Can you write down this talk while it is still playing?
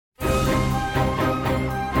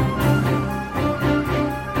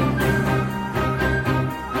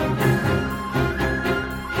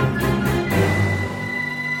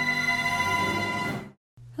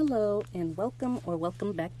and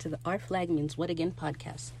welcome back to the Our Flag Means What Again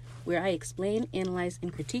podcast, where I explain, analyze,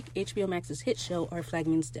 and critique HBO Max's hit show Our Flag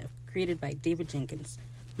Means Death, created by David Jenkins.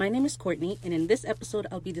 My name is Courtney, and in this episode,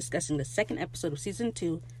 I'll be discussing the second episode of Season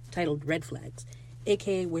 2, titled Red Flags,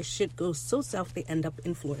 aka where shit goes so south they end up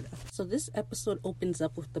in Florida. So this episode opens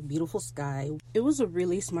up with the beautiful sky. It was a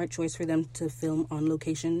really smart choice for them to film on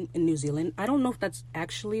location in New Zealand. I don't know if that's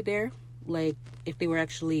actually there, like if they were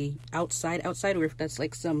actually outside, or if that's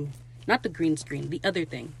like some, not the green screen, the other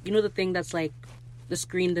thing. You know, the thing that's like the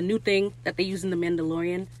screen, the new thing that they use in The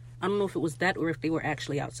Mandalorian? I don't know if it was that or if they were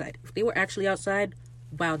actually outside. If they were actually outside,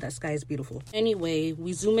 wow, that sky is beautiful. Anyway,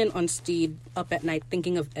 we zoom in on Steed up at night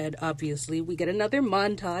thinking of Ed, obviously. We get another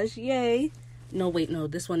montage, yay. No,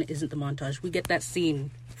 this one isn't the montage. We get that scene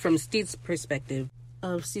from Steed's perspective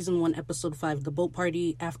of Season 1, Episode 5, the boat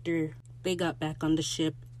party after they got back on the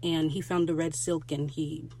ship and he found the red silk and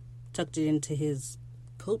he tucked it into his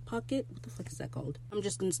coat pocket. What the fuck is that called? I'm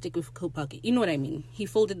just gonna stick with coat pocket. You know what I mean. He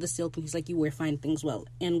folded the silk and he's like, you wear fine things well.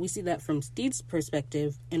 And we see that from Steed's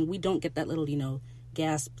perspective, and we don't get that little,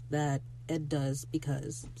 gasp that Ed does,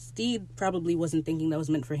 because Steed probably wasn't thinking that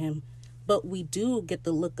was meant for him. But we do get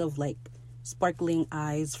the look of like sparkling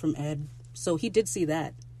eyes from Ed. So he did see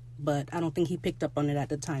that, but I don't think he picked up on it at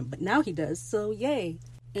the time. But now he does, so yay.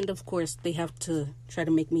 And of course, they have to try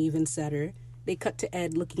to make me even sadder. They cut to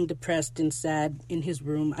Ed looking depressed and sad in his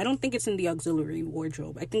room. I don't think it's in the auxiliary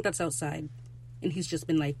wardrobe. I think that's outside. And he's just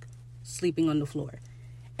been, like, sleeping on the floor.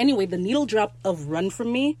 Anyway, the needle drop of Run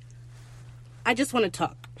From Me. I just want to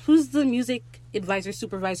talk. Who's the music advisor,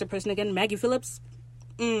 supervisor person again? Maggie Phillips?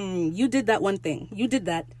 You did that one thing. You did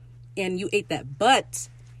that. And you ate that. But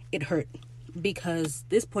it hurt. Because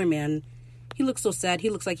this poor man, he looks so sad.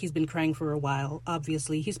 He looks like he's been crying for a while,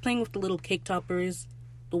 obviously. He's playing with the little cake toppers.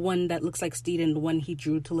 The one that looks like Steed and the one he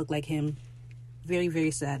drew to look like him. Very,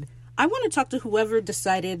 very sad. I want to talk to whoever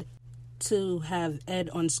decided to have Ed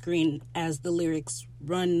on screen as the lyrics,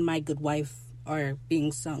 "Run, my good wife," are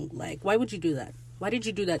being sung. Like, why would you do that? Why did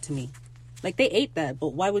you do that to me? Like, they ate that,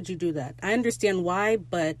 but why would you do that? I understand why,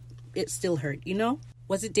 but it still hurt,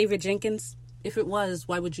 Was it David Jenkins? If it was,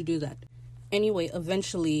 why would you do that? Anyway,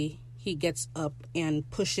 eventually, he gets up and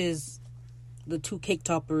pushes the two cake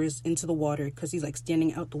toppers into the water because he's like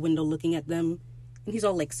standing out the window looking at them, and he's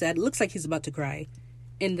all like sad. Looks like he's about to cry.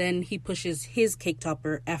 And then he pushes his cake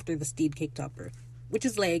topper after the Steed cake topper, which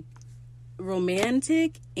is like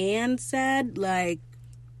romantic and sad. Like,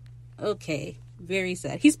 okay, very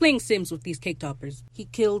sad. He's playing Sims with these cake toppers. He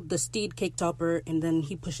killed the Steed cake topper and then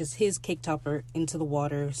he pushes his cake topper into the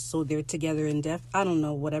water so they're together in death. I don't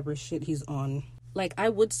know, whatever shit he's on. Like, I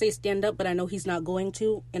would say stand up, but I know he's not going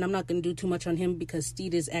to, and I'm not going to do too much on him because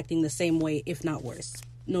Steed is acting the same way, if not worse.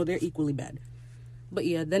 No, they're equally bad. But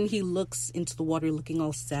yeah, then he looks into the water looking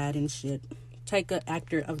all sad and shit. Taika,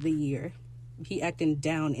 Actor of the Year. He acting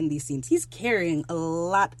down in these scenes. He's carrying a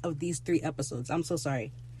lot of these 3 episodes. I'm so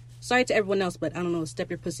sorry. Sorry to everyone else, but I don't know, step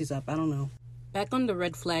your pussies up. I don't know. Back on the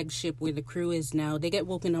red flag ship where the crew is now, they get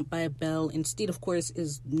woken up by a bell, and Steed, of course,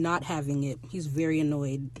 is not having it. He's very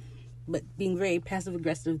annoyed. But being very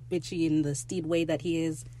passive-aggressive, bitchy in the Steed way that he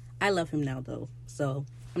is. I love him now, though, so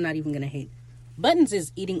I'm not even gonna hate. Buttons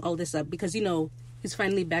is eating all this up because, he's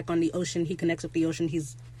finally back on the ocean. He connects with the ocean.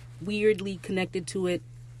 He's weirdly connected to it.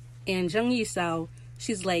 And Jung Yi-sao,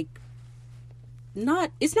 she's like,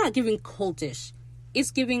 it's not giving cultish.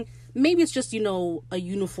 It's giving, maybe it's just, a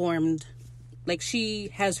uniformed, like, she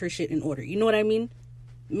has her shit in order. You know what I mean?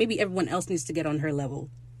 Maybe everyone else needs to get on her level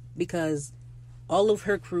because all of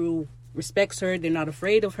her crew respects her. They're not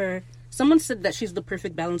afraid of her. Someone said that she's the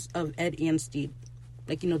perfect balance of Ed and Steed.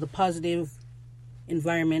 Like, the positive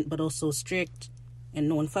environment, but also strict, and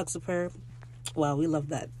no one fucks with her. Wow, we love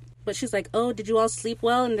that. But she's like, oh, did you all sleep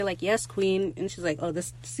well? And they're like, yes, queen. And she's like, oh, the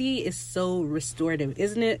sea is so restorative,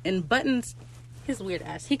 isn't it? And Buttons, his weird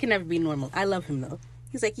ass, he can never be normal. I love him, though.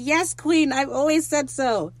 He's like, yes, queen, I've always said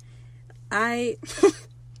so. And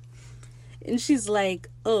she's like,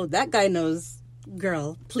 oh, that guy knows.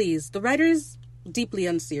 Girl, please. The writer's deeply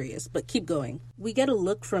unserious, but keep going. We get a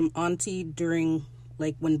look from Auntie during,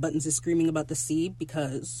 like, when Buttons is screaming about the sea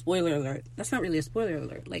because, spoiler alert, that's not really a spoiler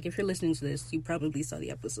alert. Like, if you're listening to this, you probably saw the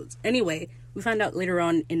episodes. Anyway, we found out later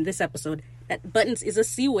on in this episode that Buttons is a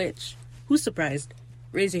sea witch. Who's surprised?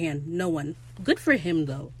 Raise your hand. No one. Good for him,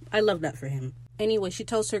 though. I love that for him. Anyway, she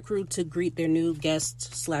tells her crew to greet their new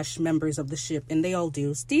guests/members of the ship, and they all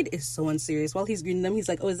do. Steed is so unserious. While he's greeting them, he's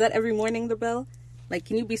like, oh, is that every morning, the bell? Like,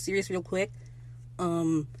 can you be serious real quick?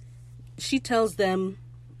 She tells them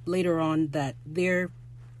later on that they're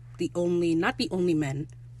not the only men,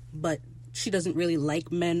 but she doesn't really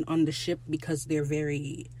like men on the ship because they're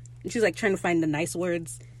very And she's like trying to find the nice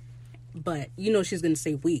words, but you know she's gonna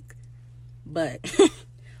say weak. But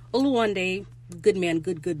Oluwande, good man,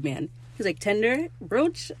 good man. He's like, tender,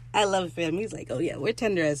 Brooch, I love him. He's like, oh yeah, we're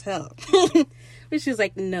tender as hell. But she's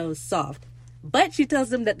like, no, soft. But she tells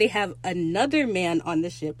them that they have another man on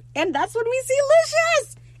the ship, and that's when we see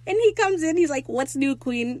Lucius. And he comes in, he's like, what's new,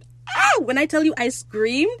 queen? Ah, when I tell you I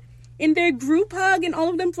screamed in their group hug and all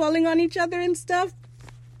of them falling on each other and stuff.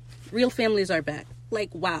 Real families are back.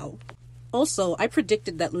 Like, wow. Also, I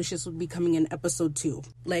predicted that Lucius would be coming in episode 2.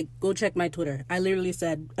 Like, go check my Twitter. I literally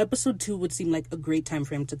said episode 2 would seem like a great time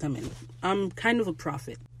for him to come in. I'm kind of a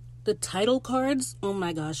prophet. The title cards, oh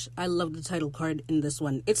my gosh, I love the title card in this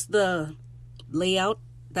one. It's the layout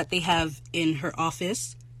that they have in her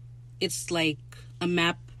office. It's like a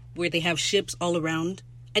map where they have ships all around.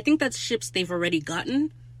 I think that's ships they've already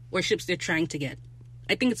gotten or ships they're trying to get.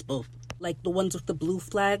 I think it's both. Like, the ones with the blue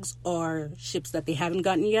flags are ships that they haven't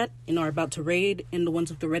gotten yet and are about to raid, and the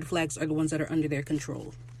ones with the red flags are the ones that are under their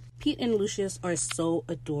control. Pete and Lucius are so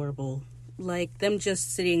adorable. Like, them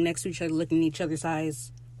just sitting next to each other, looking in each other's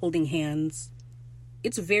eyes, holding hands.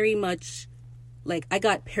 It's very much, like, I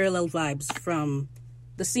got parallel vibes from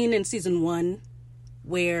the scene in season 1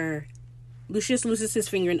 where Lucius loses his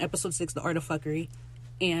finger in episode 6, The Art of Fuckery,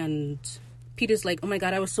 and Pete is like, oh my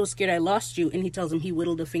god, I was so scared I lost you. And he tells him he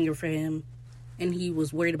whittled a finger for him. And he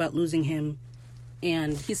was worried about losing him.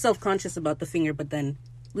 And he's self-conscious about the finger. But then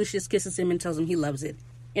Lucius kisses him and tells him he loves it.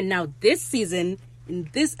 And now this season, in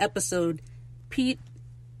this episode, Pete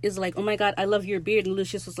is like, oh my god, I love your beard. And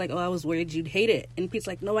Lucius was like, oh, I was worried you'd hate it. And Pete's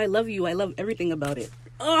like, no, I love you. I love everything about it.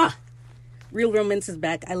 Ugh! Real romance is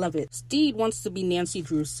back. I love it. Steed wants to be Nancy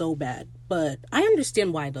Drew so bad. But I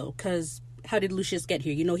understand why, though. Because how did Lucius get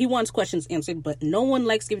here? You know, he wants questions answered, but no one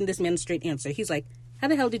likes giving this man a straight answer. He's like, how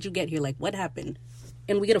the hell did you get here? Like, what happened?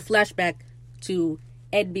 And we get a flashback to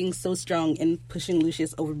Ed being so strong and pushing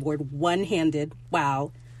Lucius overboard one-handed.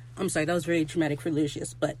 Wow. I'm sorry, that was very traumatic for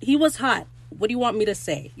Lucius, but he was hot. What do you want me to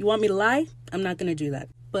say? You want me to lie? I'm not going to do that.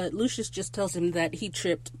 But Lucius just tells him that he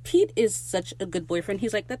tripped. Pete is such a good boyfriend.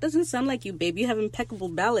 He's like, that doesn't sound like you, babe. You have impeccable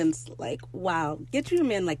balance. Like, wow. Get you a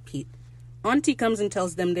man like Pete. Auntie comes and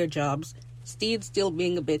tells them their jobs. Steed's still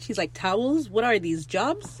being a bitch. He's like, towels? What are these,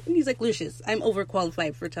 jobs? And he's like, Lucius, I'm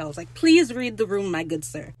overqualified for towels. Like, please read the room, my good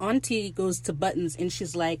sir. Auntie goes to Buttons and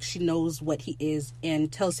she's like, she knows what he is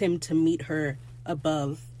and tells him to meet her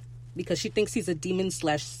above because she thinks he's a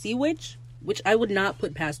demon/sea witch, which I would not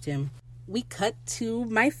put past him. We cut to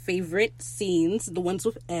my favorite scenes, the ones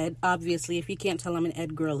with Ed. Obviously, if you can't tell, I'm an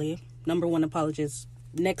Ed girly. Number 1 apologist.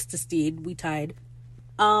 Next to Steed, we tied.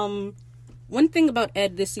 One thing about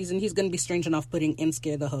Ed this season, he's going to be strange and off-putting and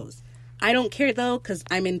scare the hoes. I don't care, though, because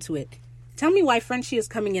I'm into it. Tell me why Frenchie is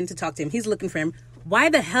coming in to talk to him. He's looking for him. Why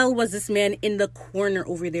the hell was this man in the corner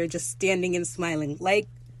over there just standing and smiling? Like,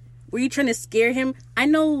 were you trying to scare him? I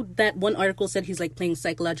know that one article said he's, like, playing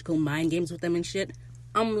psychological mind games with them and shit.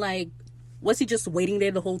 I'm like, was he just waiting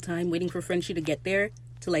there the whole time, waiting for Frenchie to get there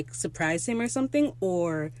to, like, surprise him or something?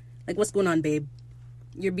 Or, like, what's going on, babe?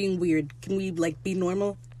 You're being weird. Can we, like, be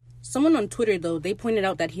normal? Someone on Twitter, though, they pointed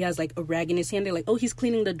out that he has, like, a rag in his hand. They're like, oh, he's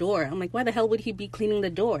cleaning the door. I'm like, why the hell would he be cleaning the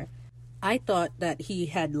door? I thought that he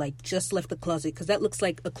had, like, just left the closet, because that looks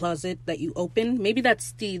like a closet that you open. Maybe that's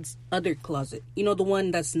Steed's other closet. You know, the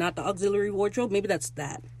one that's not the auxiliary wardrobe? Maybe that's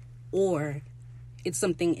that. Or it's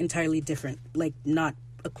something entirely different, like, not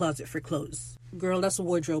a closet for clothes. Girl, that's a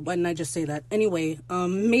wardrobe. Why didn't I just say that? Anyway,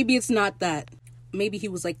 maybe it's not that. Maybe he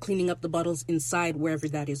was, like, cleaning up the bottles inside wherever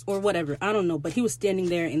that is. Or whatever. I don't know. But he was standing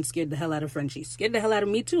there and scared the hell out of Frenchie. Scared the hell out of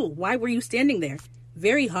me, too. Why were you standing there?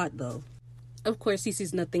 Very hot, though. Of course, he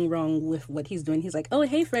sees nothing wrong with what he's doing. He's like, oh,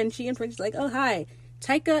 hey, Frenchie. And Frenchie's like, oh, hi.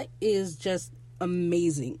 Taika is just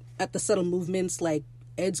amazing at the subtle movements. Like,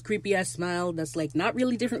 Ed's creepy-ass smile that's, like, not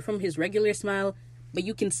really different from his regular smile. But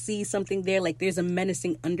you can see something there, like there's a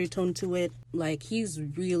menacing undertone to it. Like, he's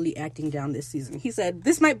really acting down this season. He said,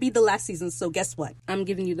 this might be the last season, so guess what? I'm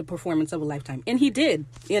giving you the performance of a lifetime. And he did,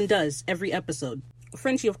 and does, every episode.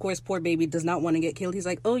 Frenchie, of course, poor baby, does not want to get killed. He's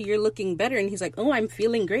like, oh, you're looking better. And he's like, oh, I'm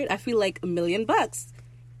feeling great. I feel like $1 million.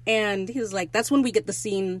 And he's like, that's when we get the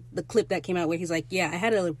scene, the clip that came out where he's like, yeah, I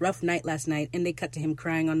had a rough night last night. And they cut to him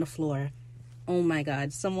crying on the floor. Oh my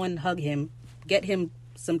God, someone hug him. Get him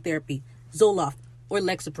some therapy. Zoloft. Or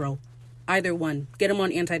Lexapro. Either one. Get him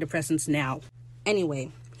on antidepressants now. Anyway,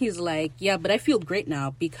 he's like, yeah, but I feel great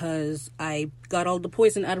now because I got all the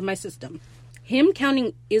poison out of my system. Him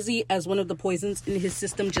counting Izzy as one of the poisons in his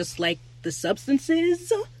system, just like the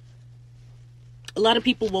substances. A lot of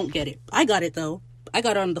people won't get it. I got it, though. I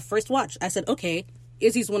got it on the first watch. I said, okay,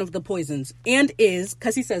 Izzy's one of the poisons. And is,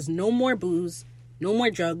 because he says no more booze, No more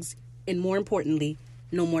drugs. And more importantly,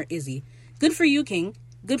 no more Izzy. Good for you, King.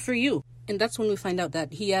 Good for you. And that's when we find out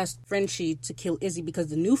that he asked Frenchie to kill Izzy because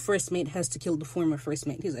the new first mate has to kill the former first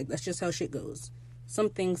mate. He's like, that's just how shit goes.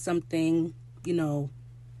 Something,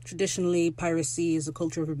 traditionally piracy is a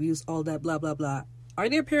culture of abuse, all that, blah, blah, blah. Are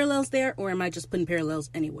there parallels there, or am I just putting parallels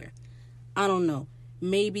anywhere? I don't know.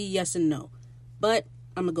 Maybe yes and no. But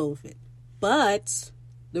I'm going to go with it. But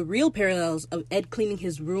the real parallels of Ed cleaning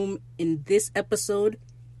his room in this episode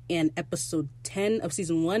and episode 10 of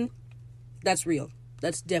season 1, that's real.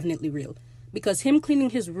 That's definitely real. Because him cleaning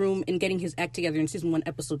his room and getting his act together in season 1,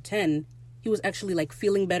 episode 10, he was actually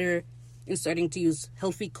feeling better and starting to use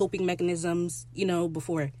healthy coping mechanisms,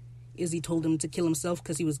 before Izzy told him to kill himself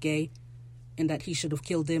because he was gay and that he should have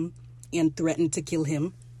killed him and threatened to kill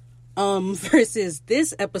him. Versus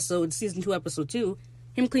this episode, season 2, episode 2,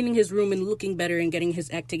 him cleaning his room and looking better and getting his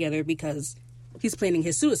act together because he's planning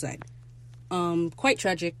his suicide. Quite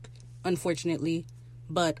tragic, unfortunately,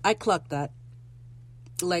 but I clocked that.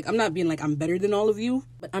 I'm not being I'm better than all of you,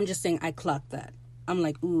 but I'm just saying I clocked that. I'm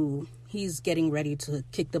ooh, he's getting ready to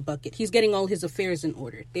kick the bucket. He's getting all his affairs in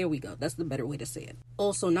order. There we go. That's the better way to say it.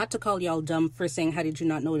 Also, not to call y'all dumb for saying, how did you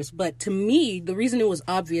not notice? But to me, the reason it was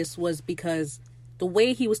obvious was because the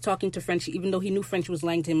way he was talking to Frenchie, even though he knew Frenchie was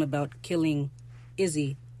lying to him about killing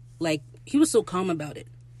Izzy, he was so calm about it.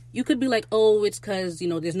 You could be oh, it's because,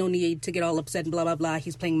 there's no need to get all upset and blah, blah, blah.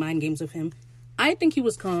 He's playing mind games with him. I think he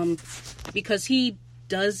was calm because he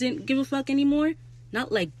doesn't give a fuck anymore.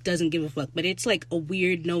 Not doesn't give a fuck, but it's a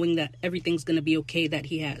weird knowing that everything's going to be okay that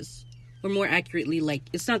he has. Or more accurately,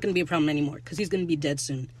 it's not going to be a problem anymore because he's going to be dead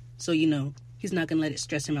soon. So, he's not going to let it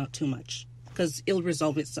stress him out too much because it'll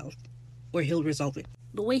resolve itself. Or he'll resolve it.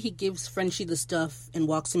 The way he gives Frenchie the stuff and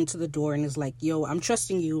walks him to the door and is like, yo, I'm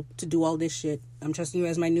trusting you to do all this shit. I'm trusting you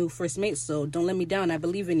as my new first mate, so don't let me down. I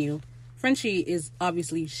believe in you. Frenchie is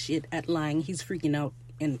obviously shit at lying. He's freaking out,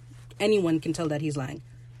 and anyone can tell that he's lying.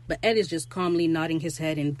 But Ed is just calmly nodding his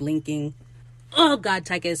head and blinking. Oh, God,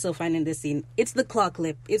 Taika is so fine in this scene. It's the claw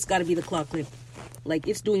clip. It's got to be the claw clip.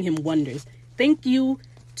 It's doing him wonders. Thank you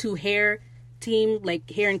to hair team,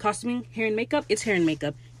 hair and costuming, hair and makeup. It's hair and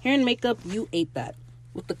makeup. Hair and makeup, you ate that.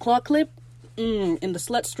 With the claw clip, and the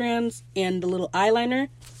slut strands, and the little eyeliner.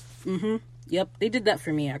 Yep, they did that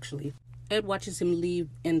for me, actually. Ed watches him leave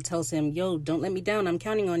and tells him, yo, don't let me down, I'm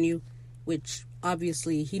counting on you. Which,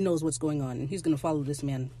 obviously, he knows what's going on. He's gonna follow this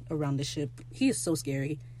man around the ship. He is so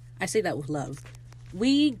scary. I say that with love.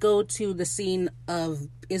 We go to the scene of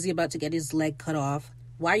Izzy about to get his leg cut off.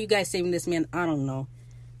 Why are you guys saving this man? I don't know.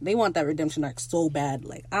 They want that redemption arc so bad.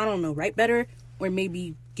 I don't know, write better? Or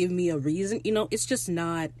maybe give me a reason. It's just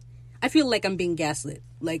not... I feel like I'm being gaslit.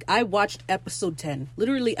 I watched episode 10.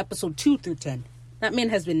 Literally episode 2 through 10. That man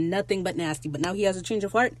has been nothing but nasty. But now he has a change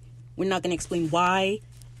of heart. We're not going to explain why.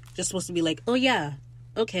 Just supposed to be oh yeah,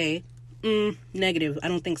 okay. Negative. I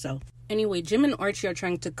don't think so. Anyway, Jim and Archie are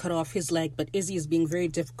trying to cut off his leg. But Izzy is being very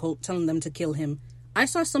difficult, telling them to kill him. I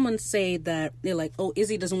saw someone say that they're oh,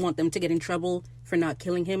 Izzy doesn't want them to get in trouble for not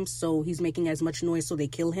killing him. So he's making as much noise so they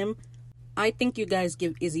kill him. I think you guys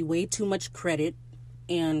give Izzy way too much credit,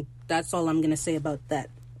 and that's all I'm going to say about that,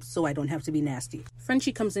 so I don't have to be nasty.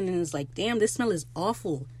 Frenchie comes in and is like, damn, this smell is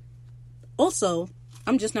awful. Also,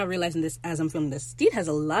 I'm just now realizing this as I'm filming this. Steve has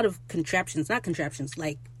a lot of contraptions,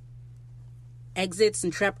 exits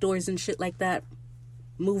and trapdoors and shit like that.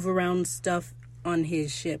 Move around stuff on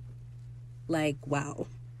his ship. Wow.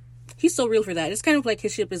 He's so real for that. It's kind of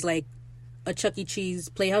his ship is a Chuck E. Cheese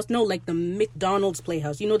playhouse. No, the McDonald's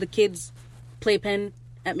playhouse. The kids' playpen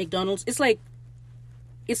at McDonald's? It's like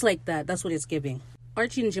that. That's what it's giving.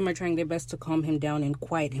 Archie and Jim are trying their best to calm him down and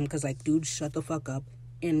quiet him because, dude, shut the fuck up.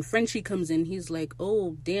 And Frenchie comes in. He's like,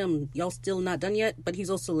 oh, damn, y'all still not done yet? But he's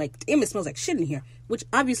also damn, it smells like shit in here. Which,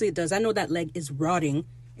 obviously, it does. I know that leg is rotting.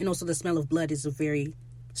 And also the smell of blood is a very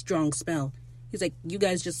strong smell. He's like, you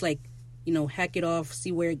guys just, hack it off,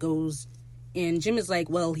 see where it goes. And Jim is like,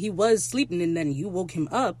 well, he was sleeping and then you woke him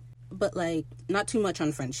up. But, not too much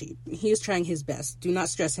on Frenchie. He is trying his best. Do not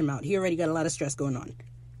stress him out. He already got a lot of stress going on.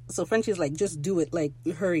 So Frenchie's like, just do it.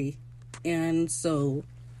 Hurry. And so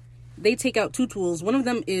they take out 2 tools. One of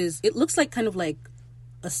them is, it looks kind of like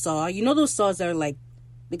a saw. Those saws that are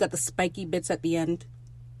they got the spiky bits at the end?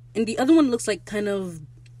 And the other one looks like kind of,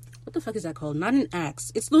 what the fuck is that called? Not an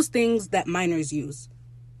axe. It's those things that miners use.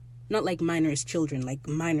 Not miners, children.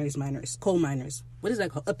 Miners. Coal miners. What is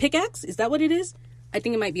that called? A pickaxe? Is that what it is? I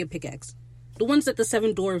think it might be a pickaxe. The ones that the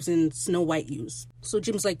 7 dwarves in Snow White use. So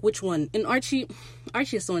Jim's like, which one? And Archie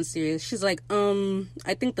is so unserious. She's like,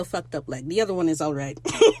 I think the fucked up leg. The other one is all right.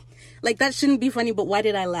 That shouldn't be funny, but why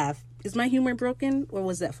did I laugh? Is my humor broken or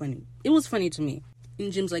was that funny? It was funny to me.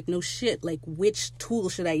 And Jim's like, no shit, like, which tool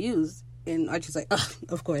should I use? And Archie's like, ugh,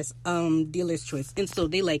 of course, dealer's choice. And so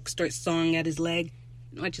they, like, start sawing at his leg.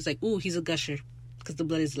 And Archie's like, ooh, he's a gusher. Because the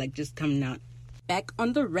blood is, like, just coming out. Back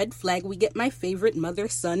on the red flag, we get my favorite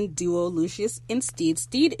mother-son duo, Lucius and Steed.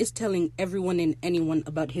 Steed is telling everyone and anyone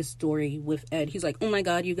about his story with Ed. He's like, oh my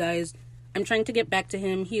god, you guys, I'm trying to get back to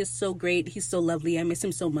him. He is so great. He's so lovely. I miss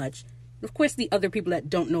him so much. Of course, the other people that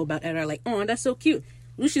don't know about Ed are like, oh, that's so cute.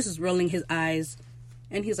 Lucius is rolling his eyes.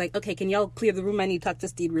 And he's like, okay, can y'all clear the room? I need to talk to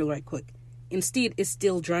Steed real right quick. And Steed is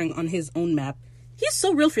still drawing on his own map. He's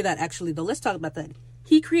so real for that, actually, though. Let's talk about that.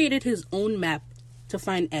 He created his own map to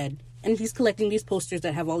find Ed. And he's collecting these posters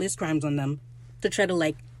that have all his crimes on them to try to,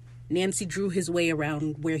 like, Nancy Drew his way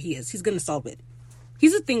around where he is. He's gonna solve it.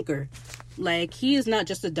 He's a thinker. Like, he is not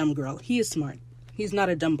just a dumb girl. He is smart. He's not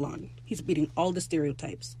a dumb blonde. He's beating all the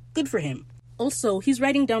stereotypes. Good for him. Also, he's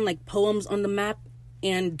writing down, like, poems on the map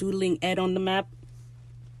and doodling Ed on the map.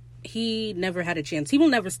 He never had a chance. He will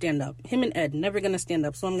never stand up. Him and Ed, never gonna stand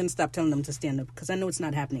up. So I'm gonna stop telling them to stand up because I know it's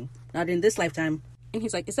not happening. Not in this lifetime. And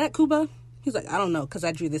he's like, is that Cuba? He's like, I don't know, because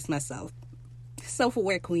I drew this myself.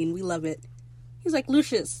 Self-aware queen, we love it. He's like,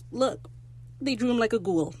 Lucius, look, they drew him like a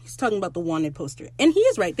ghoul. He's talking about the wanted poster. And he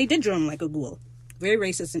is right, they did draw him like a ghoul. Very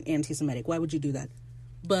racist and anti-Semitic. Why would you do that?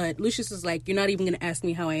 But Lucius is like, you're not even going to ask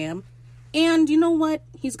me how I am. And you know what?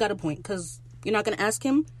 He's got a point, because you're not going to ask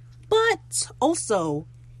him. But also,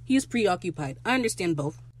 he is preoccupied. I understand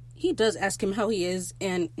both. He does ask him how he is,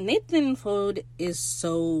 and Nathan Fode is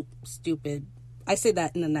so stupid. I say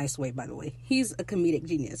that in a nice way, by the way. He's a comedic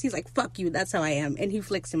genius. He's like, fuck you, that's how I am. And he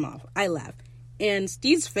flicks him off. I laugh. And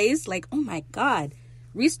Steve's face, like, oh my god.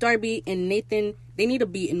 Reese Darby and Nathan, they need to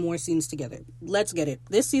be in more scenes together. Let's get it.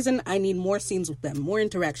 This season, I need more scenes with them. More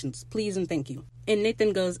interactions. Please and thank you. And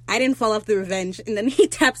Nathan goes, I didn't fall off the revenge. And then he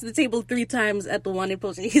taps the table 3 times at the wanted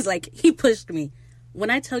poster. He's like, he pushed me. When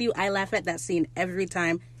I tell you I laugh at that scene every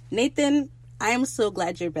time, Nathan, I am so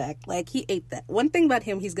glad you're back. Like, he ate that. One thing about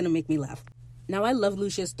him, he's going to make me laugh. Now, I love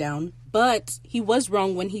Lucius down, but he was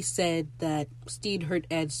wrong when he said that Steed hurt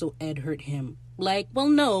Ed, so Ed hurt him. Like, well,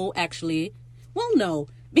 no, actually. Well, no,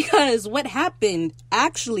 because what happened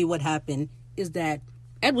is that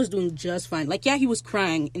Ed was doing just fine. Like, yeah, he was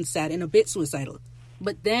crying and sad and a bit suicidal.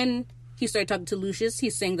 But then he started talking to Lucius. He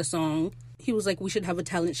sang the song. He was like, we should have a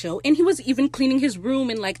talent show. And he was even cleaning his room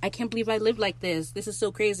and like, I can't believe I live like this. This is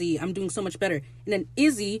so crazy. I'm doing so much better. And then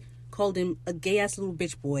Izzy called him a gay-ass little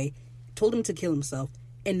bitch boy, told him to kill himself,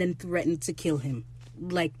 and then threatened to kill him.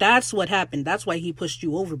 Like, that's what happened. That's why he pushed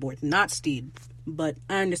you overboard, not Steed. But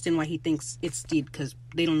I understand why he thinks it's Steed, because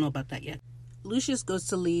they don't know about that yet. Lucius goes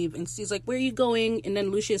to leave, and Steed's like, where are you going? And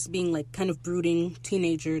then Lucius, being, like, kind of brooding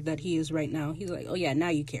teenager that he is right now, he's like, oh yeah, now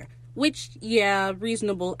you care. Which, yeah,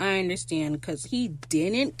 reasonable, I understand, because he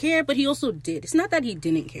didn't care, but he also did. It's not that he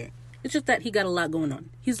didn't care. It's just that he got a lot going on.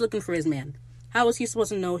 He's looking for his man. How is he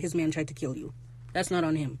supposed to know his man tried to kill you? That's not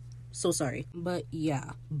on him. So sorry. But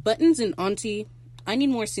yeah, Buttons and Auntie, I need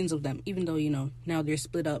more scenes of them, even though, you know, now they're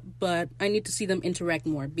split up. But I need to see them interact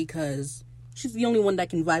more because she's the only one that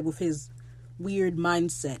can vibe with his weird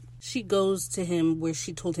mindset. She goes to him where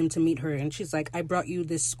she told him to meet her, and she's like, I brought you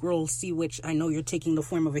this scroll, see which I know you're taking the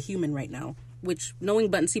form of a human right now. Which, knowing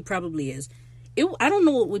Buttons, he probably is. I don't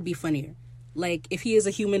know what would be funnier. Like, if he is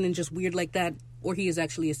a human and just weird like that, or he is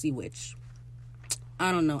actually a sea witch.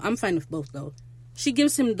 I don't know. I'm fine with both, though. She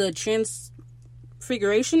gives him the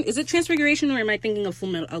transfiguration. Is it transfiguration, or am I thinking of Full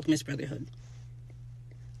Metal Alchemist Brotherhood?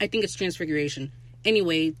 I think it's transfiguration.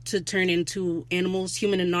 Anyway, to turn into animals,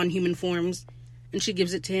 human and non-human forms. And she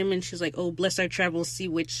gives it to him, and she's like, oh, bless our travels, sea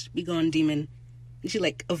witch, be gone, demon. And she,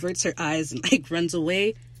 like, averts her eyes and, like, runs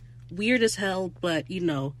away. Weird as hell, but, you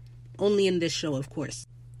know, only in this show, of course.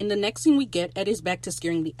 In the next scene we get, Ed is back to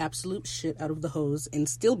scaring the absolute shit out of the hoes, and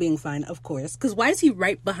still being fine, of course. Because why is he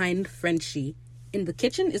right behind Frenchie? In the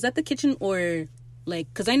kitchen? Is that the kitchen, or, like,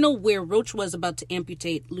 because I know where Roach was about to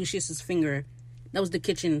amputate Lucius's finger. That was the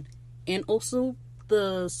kitchen. And also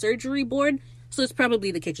the surgery board. So it's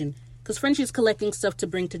probably the kitchen. Because Frenchie's collecting stuff to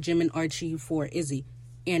bring to Jim and Archie for Izzy.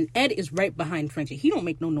 And Ed is right behind Frenchie. He don't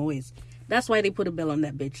make no noise. That's why they put a bell on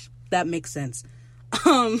that bitch. That makes sense.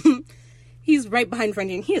 He's right behind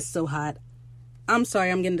Frenchie, and he is so hot. I'm sorry,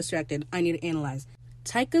 I'm getting distracted. I need to analyze.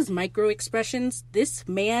 Taika's micro expressions, this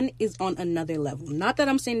man is on another level. Not that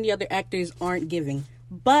I'm saying the other actors aren't giving,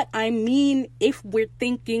 but I mean, if we're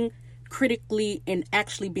thinking critically and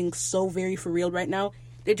actually being so very for real right now,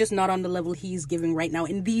 they're just not on the level he's giving right now.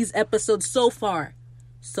 In these episodes so far,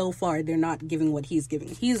 they're not giving what he's giving.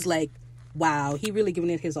 He's like, wow, he really giving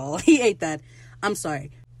it his all. He ate that. I'm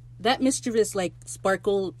sorry. That mischievous, like,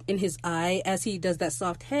 sparkle in his eye as he does that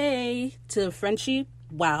soft hey to Frenchie,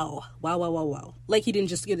 Wow. Wow, wow, wow, wow. Like he didn't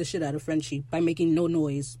just scare the shit out of Frenchie by making no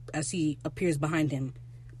noise as he appears behind him.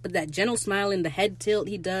 But that gentle smile and the head tilt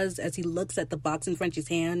he does as he looks at the box in Frenchie's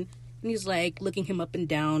hand, and he's like looking him up and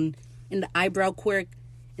down, and the eyebrow quirk,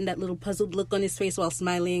 and that little puzzled look on his face while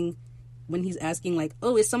smiling when he's asking like,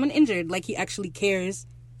 oh, is someone injured? Like he actually cares,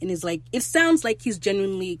 and is like, it sounds like he's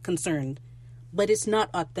genuinely concerned, but it's not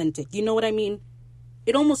authentic. You know what I mean?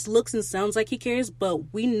 It almost looks and sounds like he cares,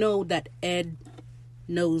 but we know that Ed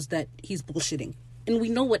knows that he's bullshitting. And we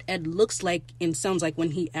know what Ed looks like and sounds like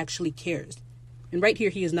when he actually cares. And right here,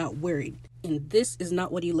 he is not worried. And this is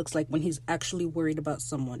not what he looks like when he's actually worried about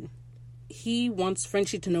someone. He wants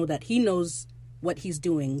Frenchie to know that he knows what he's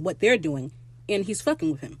doing, what they're doing, and he's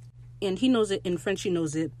fucking with him. And he knows it, and Frenchie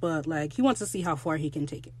knows it, but, like, he wants to see how far he can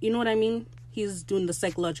take it. You know what I mean? He's doing the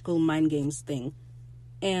psychological mind games thing.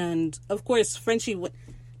 And, of course, Frenchie...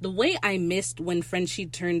 The way I missed when Frenchie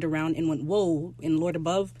turned around and went, whoa, in Lord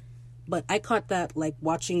Above, but I caught that, like,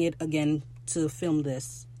 watching it again to film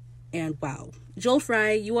this. And wow. Joel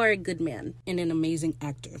Fry, you are a good man and an amazing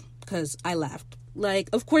actor, because I laughed. Like,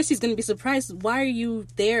 of course he's going to be surprised. Why are you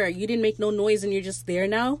there? You didn't make no noise and you're just there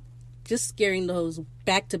now? Just scaring the hoes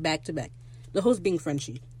back to back to back. The hoes being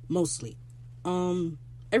Frenchie, mostly.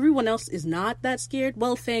 Everyone else is not that scared.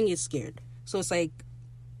 Well, Fang is scared. So it's like,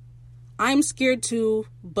 I'm scared too,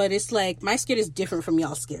 but it's like, my scared is different from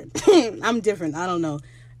y'all scared. I'm different. I don't know.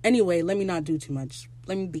 Anyway, let me not do too much.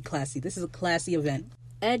 Let me be classy. This is a classy event.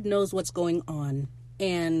 Ed knows what's going on,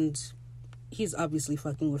 and he's obviously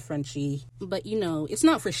fucking with Frenchie. But, you know, it's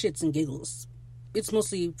not for shits and giggles. It's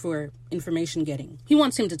mostly for information getting. He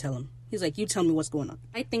wants him to tell him. He's like, you tell me what's going on.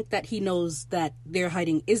 I think that he knows that they're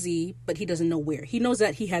hiding Izzy, but he doesn't know where. He knows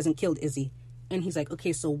that he hasn't killed Izzy. And he's like,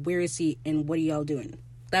 okay, so where is he, and what are y'all doing?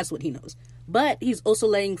 That's what he knows. But he's also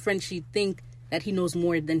letting Frenchie think that he knows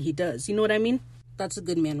more than he does. You know what I mean? That's a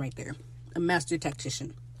good man right there. A master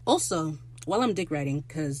tactician. Also... while I'm dick riding,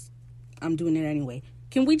 because I'm doing it anyway,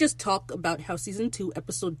 can we just talk about how Season 2,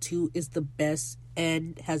 Episode 2 is the best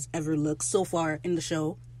Ed has ever looked so far in the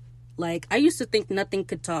show? Like, I used to think nothing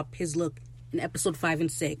could top his look in Episode 5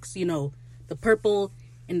 and 6. You know, the purple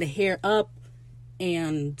and the hair up,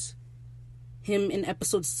 and him in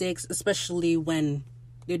Episode 6, especially when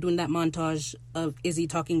they're doing that montage of Izzy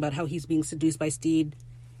talking about how he's being seduced by Steed,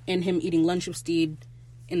 and him eating lunch with Steed,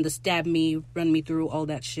 and the stab me, run me through, all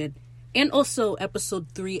that shit. And also Episode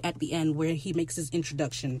 3 at the end where he makes his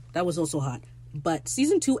introduction. That was also hot. But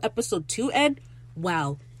Season 2, Episode 2, Ed,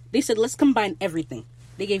 wow. They said, let's combine everything.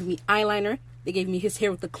 They gave me eyeliner. They gave me his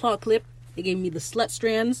hair with the claw clip. They gave me the slut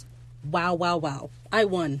strands. Wow, wow, wow. I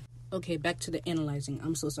won. Okay, back to the analyzing.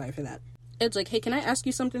 I'm so sorry for that. Ed's like, hey, can I ask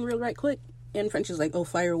you something real right quick? And French is like, oh,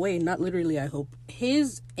 fire away. Not literally, I hope.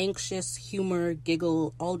 His anxious humor,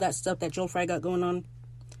 giggle, all that stuff that Joel Fry got going on.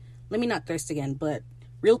 Let me not thirst again, but...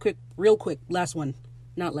 Real quick, last one.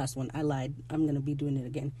 Not last one, I lied. I'm going to be doing it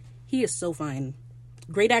again. He is so fine.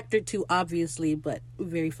 Great actor too, obviously, but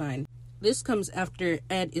very fine. This comes after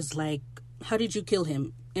Ed is like, how did you kill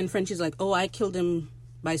him? And Frenchie's like, oh, I killed him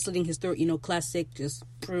by slitting his throat, you know, classic, just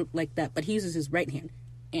like that. But he uses his right hand.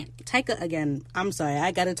 And Taika, again, I'm sorry,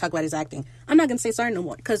 I got to talk about his acting. I'm not going to say sorry no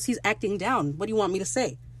more, because he's acting down. What do you want me to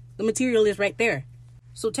say? The material is right there.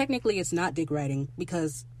 So technically it's not dick riding,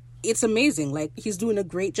 because... it's amazing. Like, he's doing a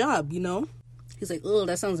great job, you know? He's like, oh,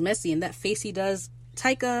 that sounds messy. And that face he does.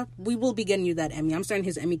 Taika, we will be getting you that Emmy. I'm starting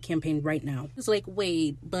his Emmy campaign right now. He's like,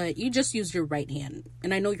 wait, but you just used your right hand.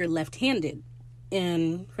 And I know you're left-handed.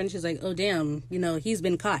 And French is like, oh, damn, you know, he's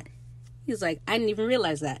been caught. He's like, I didn't even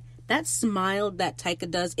realize that. That smile that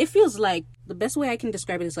Taika does, it feels like, the best way I can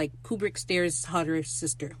describe it is like Kubrick Stare's hotter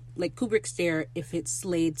sister. Like Kubrick Stare if it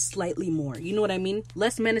slayed slightly more. You know what I mean?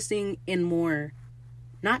 Less menacing and more...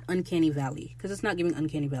 not Uncanny Valley, because it's not giving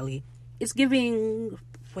Uncanny Valley. It's giving...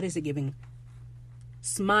 what is it giving?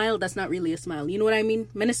 Smile, that's not really a smile. You know what I mean?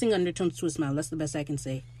 Menacing undertones to a smile. That's the best I can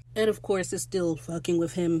say. Ed, of course, is still fucking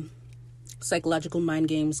with him. Psychological mind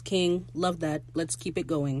games. King, love that. Let's keep it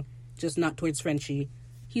going. Just not towards Frenchie.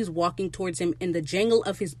 He's walking towards him, and the jangle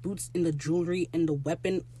of his boots and the jewelry and the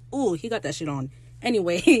weapon. Ooh, he got that shit on.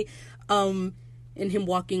 Anyway, and him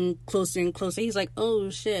walking closer and closer. He's like,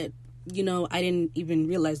 oh, shit. You know, I didn't even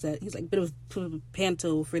realize that. He's like, bit of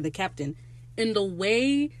panto for the captain. And the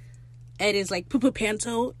way Ed is like,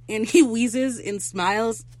 panto, and he wheezes and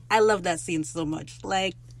smiles. I love that scene so much.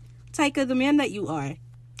 Like, Taika, the man that you are,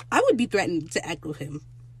 I would be threatened to act with him.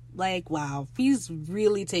 Like, wow, he's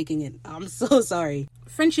really taking it. I'm so sorry.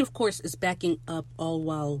 Frenchie, of course, is backing up all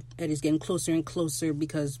while Ed is getting closer and closer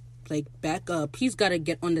because, like, back up. He's got to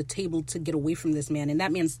get on the table to get away from this man, and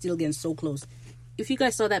that man's still getting so close. If you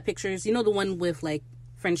guys saw that pictures, you know the one with, like,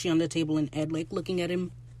 Frenchie on the table and Ed, like, looking at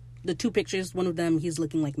him. The two pictures, one of them, he's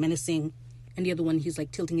looking, like, menacing, and the other one, he's,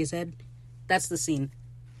 like, tilting his head. That's the scene.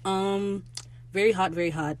 Very hot,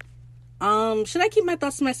 very hot. Should I keep my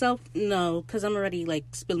thoughts to myself? No, because I'm already, like,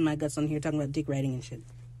 spilling my guts on here, talking about dick riding and shit.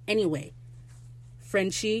 Anyway,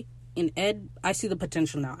 Frenchie and Ed, I see the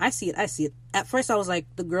potential now. I see it. At first, I was like,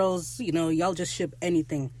 the girls, you know, y'all just ship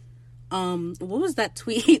anything. What was that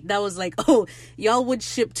tweet that was like, oh, y'all would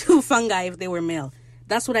ship two fungi if they were male?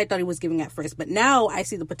 That's what I thought he was giving at first. But now I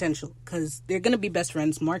see the potential, because they're going to be best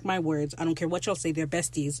friends. Mark my words. I don't care what y'all say. They're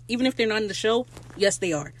besties. Even if they're not in the show, yes,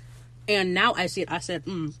 they are. And now I see it. I said,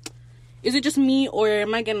 is it just me, or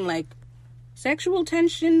am I getting, like, sexual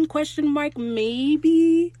tension, question mark?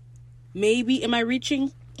 Maybe. Am I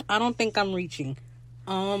reaching? I don't think I'm reaching.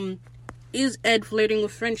 Is Ed flirting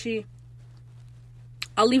with Frenchie?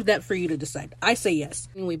 I'll leave that for you to decide. I say yes.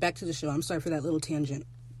 Anyway, back to the show. I'm sorry for that little tangent.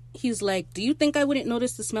 He's like, do you think I wouldn't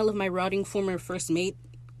notice the smell of my rotting former first mate?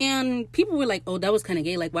 And people were like, oh, that was kind of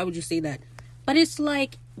gay. Like, why would you say that? But it's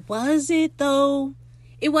like, was it though?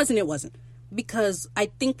 It wasn't. Because I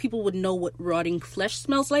think people would know what rotting flesh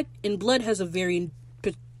smells like. And blood has a very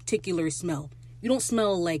particular smell. You don't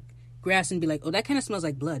smell like grass and be like, oh, that kind of smells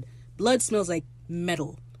like blood. Blood smells like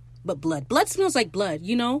metal. But blood smells like blood,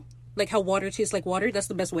 you know? Like how water tastes like water. That's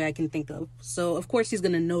the best way I can think of. So, of course, he's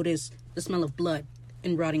going to notice the smell of blood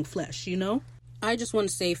and rotting flesh, you know? I just want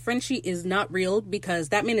to say Frenchie is not real, because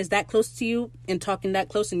that man is that close to you and talking that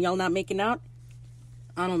close and y'all not making out.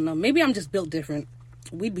 I don't know. Maybe I'm just built different.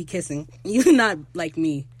 We'd be kissing. You're not like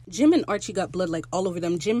me. Jim and Archie got blood like all over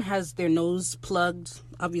them. Jim has their nose plugged,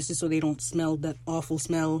 obviously, so they don't smell that awful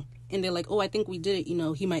smell. And they're like, oh, I think we did it. You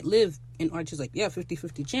know, he might live. And Archie's like, yeah,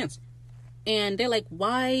 50-50 chance. And they're like,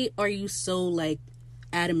 why are you so, like,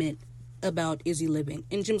 adamant about Izzy living?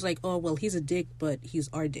 And Jim's like, oh, well, he's a dick, but he's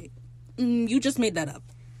our dick. You just made that up.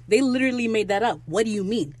 They literally made that up. What do you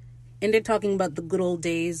mean? And they're talking about the good old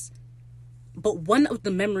days. But one of the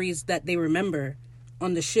memories that they remember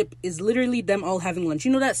on the ship is literally them all having lunch.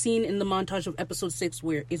 You know that scene in the montage of episode 6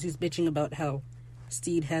 where Izzy's bitching about how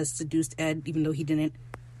Steed has seduced Ed, even though he didn't?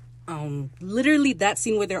 Literally that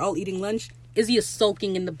scene where they're all eating lunch, Izzy is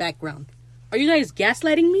sulking in the background. Are you guys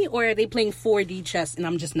gaslighting me, or are they playing 4D chess and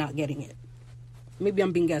I'm just not getting it? Maybe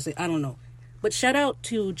I'm being gaslit. I don't know. But shout out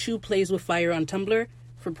to Chew Plays with Fire on Tumblr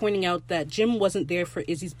for pointing out that Jim wasn't there for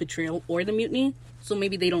Izzy's betrayal or the mutiny, so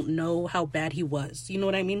maybe they don't know how bad he was. You know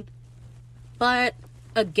what I mean? But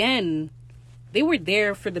again, they were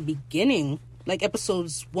there for the beginning, like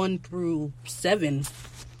episodes 1 through 7.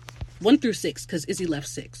 1 through 6, because Izzy left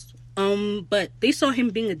 6. But they saw him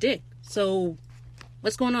being a dick. So,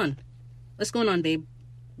 what's going on? What's going on, babe?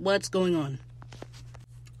 What's going on?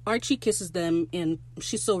 Archie kisses them, and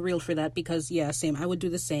she's so real for that because, yeah, same. I would do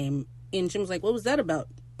the same. And Jim's like, what was that about?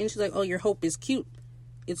 And she's like, oh, your hope is cute.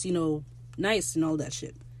 It's, you know, nice and all that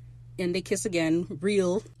shit. And they kiss again.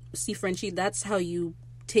 Real. See, Frenchie, that's how you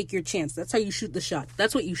take your chance. That's how you shoot the shot.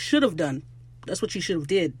 That's what you should have done. That's what you should have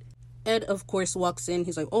did. Ed, of course, walks in.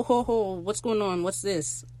 He's like, oh, ho, ho, what's going on? What's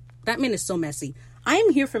this? That man is so messy. I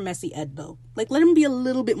am here for messy Ed, though. Like, let him be a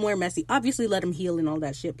little bit more messy. Obviously, let him heal and all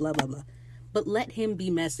that shit, blah, blah, blah. But let him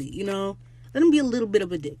be messy, you know? Let him be a little bit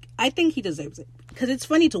of a dick. I think he deserves it. Because it's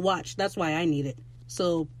funny to watch. That's why I need it.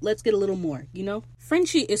 So, let's get a little more, you know?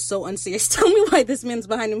 Frenchie is so unserious. Tell me why this man's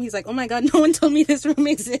behind him. He's like, oh my god, no one told me this room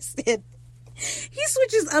existed. He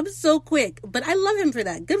switches up so quick. But I love him for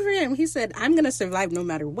that. Good for him. He said, I'm gonna survive no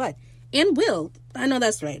matter what. And will. I know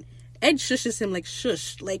that's right. Ed shushes him like,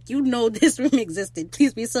 shush. Like, you know this room existed.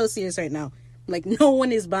 Please be so serious right now. Like, no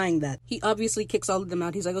one is buying that. He obviously kicks all of them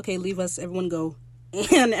out. He's like, okay, leave us. Everyone go.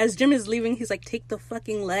 And as Jim is leaving, he's like, take the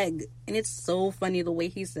fucking leg. And it's so funny the way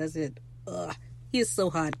he says it. Ugh. He is so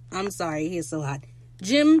hot. I'm sorry. He is so hot.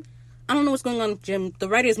 Jim, I don't know what's going on with Jim. The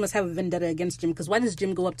writers must have a vendetta against Jim. Because why does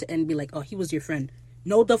Jim go up to Ed and be like, oh, he was your friend?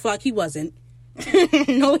 No, the fuck, he wasn't.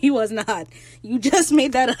 No, he was not. You just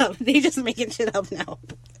made that up. They just making shit up now.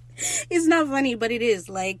 It's not funny, but it is.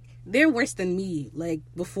 Like, they're worse than me. Like,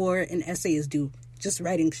 before an essay is due. Just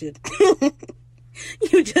writing shit.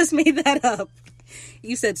 You just made that up.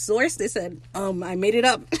 You said source. They said, I made it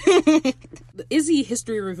up. The Izzy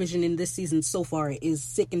history revision in this season so far is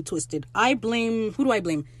sick and twisted. Who do I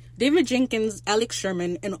blame? David Jenkins, Alex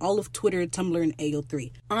Sherman, and all of Twitter, Tumblr, and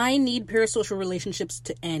AO3. I need parasocial relationships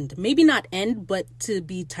to end. Maybe not end, but to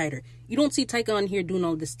be tighter. You don't see Taika on here doing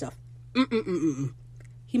all this stuff.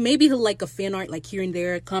 Maybe he'll like a fan art, like here and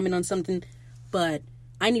there, comment on something. But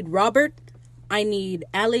I need Robert, I need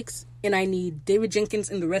Alex, and I need David Jenkins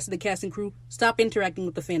and the rest of the cast and crew. Stop interacting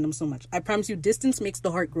with the fandom so much. I promise you, distance makes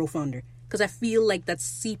the heart grow fonder. Because I feel like that's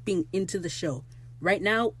seeping into the show. Right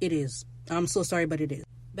now, it is. I'm so sorry, but it is.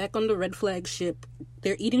 Back on the red flag ship,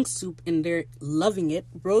 they're eating soup and they're loving it.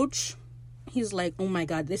 Roach, he's like, oh my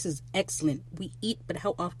god, this is excellent. We eat, but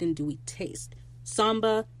how often do we taste?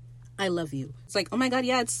 Samba, I love you. It's like, oh my god,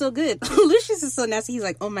 yeah, it's so good. Lucius is so nasty. He's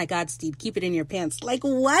like, oh my god, Steve, keep it in your pants. Like,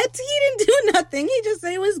 what? He didn't do nothing. He just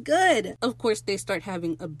said it was good. Of course, they start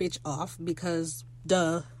having a bitch off because,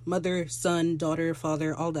 duh, mother, son, daughter,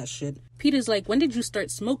 father, all that shit. Peter's like, when did you start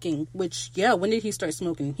smoking? Which, yeah, when did he start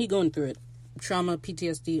smoking? He going through it. Trauma,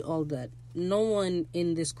 PTSD, all that. No one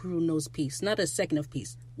in this crew knows peace. Not a second of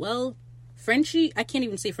peace. Well, Frenchie, I can't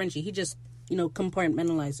even say Frenchie. He just,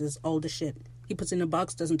 compartmentalizes all the shit. He puts it in a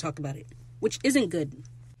box, doesn't talk about it, which isn't good.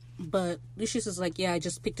 But Lucius is like, yeah, I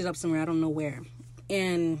just picked it up somewhere. I don't know where.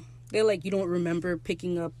 And they're like, you don't remember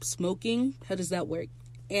picking up smoking? How does that work?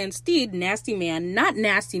 And Steve, nasty man, not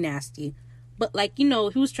nasty, but he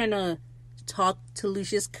was trying to talk to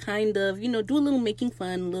Lucius, kind of, do a little making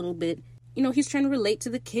fun a little bit. He's trying to relate to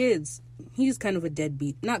the kids. He's kind of a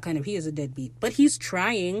deadbeat. Not kind of, he is a deadbeat. But he's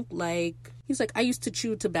trying, he's like, I used to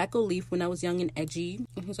chew tobacco leaf when I was young and edgy.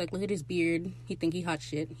 And he's like, look at his beard. He think he hot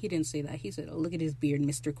shit. He didn't say that. He said, oh, look at his beard,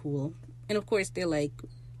 Mr. Cool. And of course, they're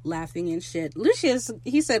laughing and shit. Lucius,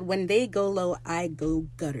 he said, when they go low, I go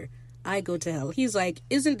gutter. I go to hell. He's like,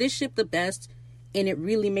 isn't this ship the best? And it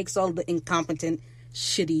really makes all the incompetent,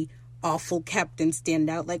 shitty, awful captains stand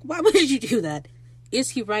out. Why would you do that?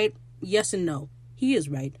 Is he right? Yes and no. He is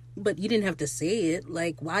right. But you didn't have to say it.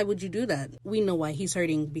 Why would you do that? We know why he's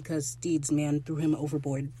hurting, because Steed's man threw him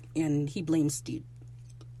overboard, and he blames Steed.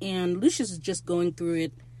 And Lucius is just going through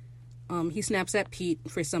it. He snaps at Pete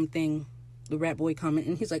for something, the rat boy comment,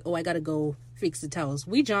 and he's like, oh, I gotta go fix the towels.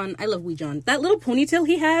 Wee John, I love Wee John. That little ponytail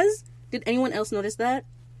he has, did anyone else notice that?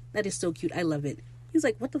 That is so cute. I love it. He's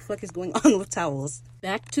like, what the fuck is going on with towels?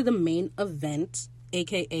 Back to the main event,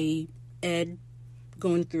 aka Ed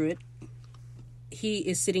going through it. He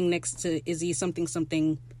is sitting next to Izzy,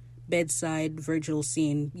 something, bedside, Virgil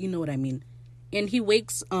scene. You know what I mean. And he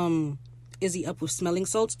wakes Izzy up with smelling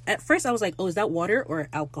salts. At first I was like, oh, is that water or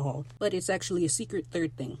alcohol? But it's actually a secret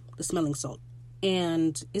third thing, the smelling salt.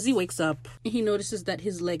 And Izzy wakes up, and he notices that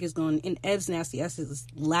his leg is gone, and Ed's nasty ass is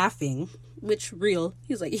laughing, which real.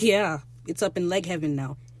 He's like, yeah, it's up in leg heaven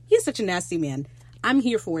now. He's such a nasty man. I'm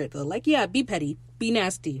here for it, though. Yeah, be petty, be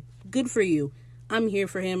nasty. Good for you. I'm here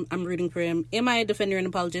for him. I'm rooting for him. Am I a defender and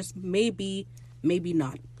apologist? Maybe, maybe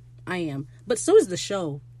not. I am. But so is the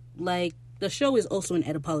show. The show is also an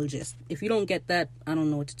Ed apologist. If you don't get that, I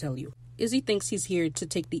don't know what to tell you. Izzy thinks he's here to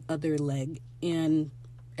take the other leg, and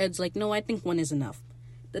Ed's like, no, I think one is enough.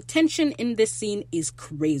 The tension in this scene is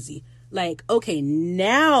crazy. Okay,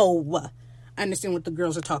 now I understand what the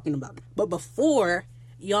girls are talking about. But before,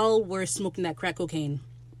 y'all were smoking that crack cocaine,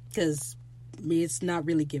 because it's not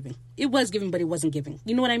really giving. It was giving, but it wasn't giving.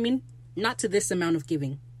 You know what I mean? Not to this amount of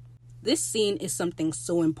giving. This scene is something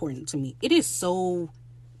so important to me. It is so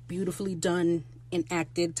beautifully done and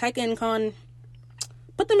acted. Taika and Khan,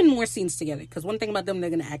 put them in more scenes together, because one thing about them, they're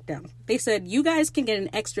going to act down. They said, you guys can get an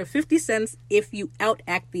extra 50 cents if you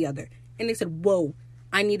out-act the other. And they said, whoa,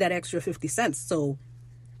 I need that extra 50 cents. So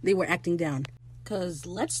they were acting down. Because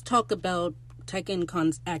let's talk about Taika and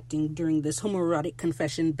Khan's acting during this homoerotic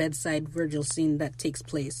confession bedside Virgil scene that takes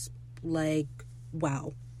place.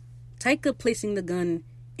 Wow. Taika placing the gun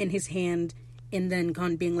in his hand, and then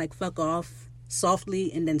Khan being like, fuck off,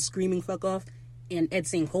 softly, and then screaming fuck off, and Ed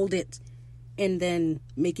saying, hold it, and then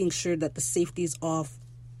making sure that the safety's off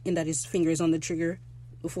and that his finger is on the trigger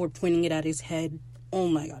before pointing it at his head. Oh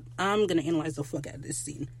my god, I'm gonna analyze the fuck out of this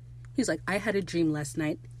scene. He's like, I had a dream last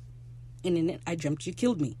night, and in it, I dreamt you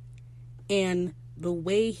killed me. And the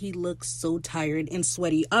way he looks so tired and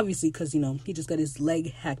sweaty, obviously because, he just got his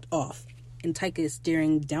leg hacked off. And Taika is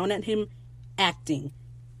staring down at him, acting.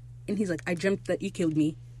 And he's like, I dreamt that you killed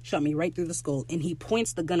me, shot me right through the skull. And he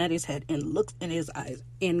points the gun at his head and looks in his eyes.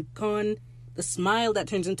 And Khan, the smile that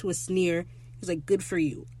turns into a sneer, he's like, good for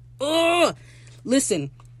you. Ugh!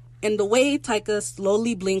 Listen, and the way Taika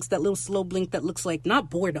slowly blinks, that little slow blink that looks like, not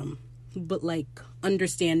boredom, but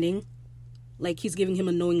understanding. He's giving him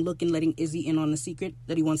a knowing look and letting Izzy in on the secret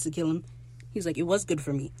that he wants to kill him. He's like, it was good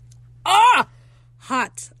for me. Ah!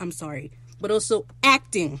 Hot. I'm sorry. But also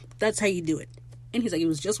acting. That's how you do it. And he's like, it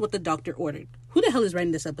was just what the doctor ordered. Who the hell is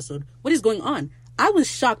writing this episode? What is going on? I was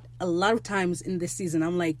shocked a lot of times in this season.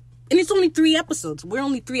 I'm like, and it's only 3 episodes. We're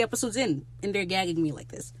only 3 episodes in, and they're gagging me like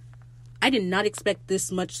this. I did not expect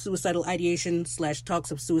this much suicidal ideation /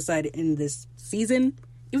 talks of suicide in this season.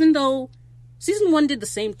 Even though season 1 did the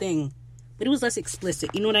same thing, but it was less explicit.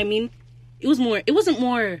 You know what I mean? It wasn't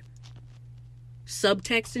more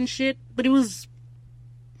subtext and shit, but it was,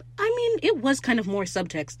 mean, it was kind of more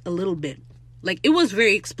subtext, a little bit. Like, it was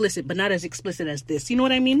very explicit, but not as explicit as this. You know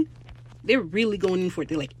what I mean? They're really going in for it.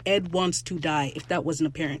 They're like, Ed wants to die, if that wasn't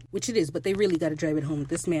apparent. Which it is, but they really got to drive it home.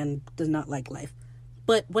 This man does not like life.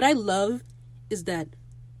 But what I love is that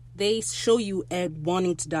they show you Ed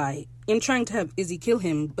wanting to die and trying to have Izzy kill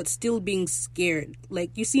him, but still being scared.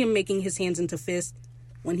 Like, you see him making his hands into fists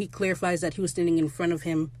when he clarifies that he was standing in front of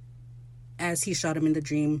him as he shot him in the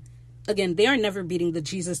dream. Again, they are never beating the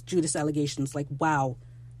Jesus Judas allegations. Like, wow.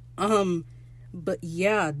 But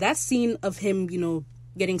yeah, that scene of him,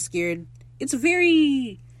 getting scared, it's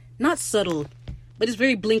very, not subtle, but it's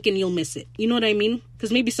very blink and you'll miss it. You know what I mean?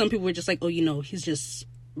 Because maybe some people were just like, oh, he's just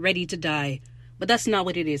ready to die. But that's not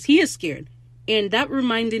what it is. He is scared. And that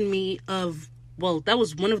reminded me of, that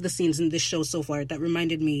was one of the scenes in this show so far that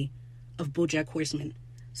reminded me of Bojack Horseman.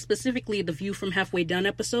 Specifically, the View from Halfway Down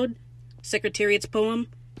episode, Secretariat's poem,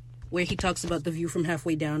 where he talks about the view from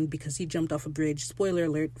halfway down because he jumped off a bridge. Spoiler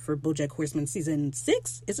alert for Bojack Horseman season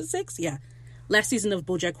 6? Is it 6? Yeah. Last season of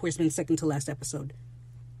Bojack Horseman, second to last episode.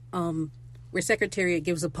 Where Secretariat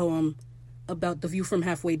gives a poem about the view from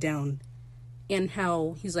halfway down and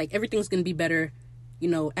how he's like, everything's going to be better,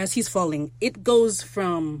 as he's falling. It goes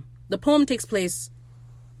from, the poem takes place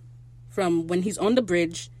from when he's on the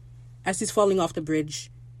bridge, as he's falling off the bridge,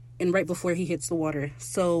 and right before he hits the water.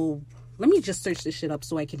 So let me just search this shit up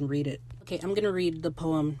so I can read it. Okay, I'm going to read the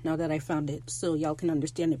poem now that I found it so y'all can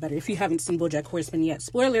understand it better if you haven't seen Bojack Horseman yet.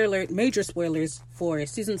 Spoiler alert, major spoilers for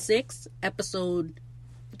season 6, episode,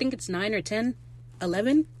 I think it's 9 or 10,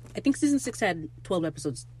 11? I think season 6 had 12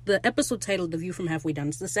 episodes. The episode titled The View from Halfway Down.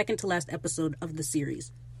 It's the second to last episode of the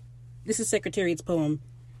series. This is Secretariat's poem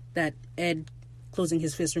that Ed, closing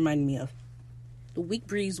his fist, reminded me of. The weak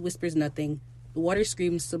breeze whispers nothing. The water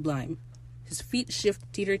screams sublime. His feet shift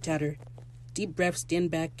teeter-tatter. Deep breaths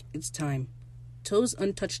stand back, it's time. Toes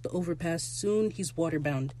untouched the overpass, soon he's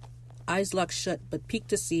waterbound. Eyes locked shut, but peek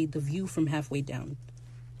to see the view from halfway down.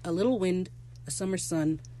 A little wind, a summer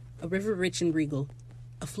sun, a river rich and regal.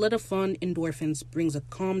 A flood of fond endorphins brings a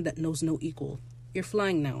calm that knows no equal. You're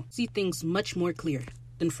flying now. See things much more clear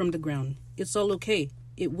than from the ground. It's all okay.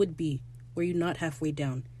 It would be, were you not halfway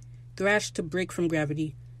down. Thrashed to break from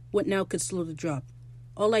gravity. What now could slow the drop?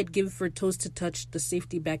 All I'd give for toes to touch the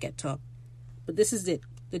safety back at top. But this is it.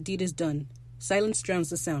 The deed is done. Silence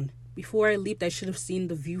drowns the sound. Before I leaped, I should have seen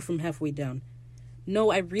the view from halfway down.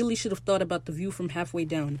 No, I really should have thought about the view from halfway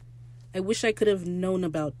down. I wish I could have known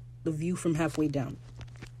about the view from halfway down.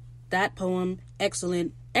 That poem,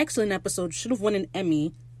 excellent episode, should have won an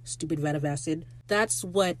Emmy. Stupid vat of acid. That's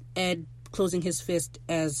what Ed, closing his fist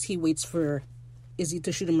as he waits for Izzy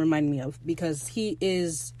to shoot him, remind me of. Because he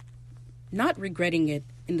is not regretting it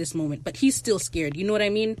in this moment, but he's still scared. You know what I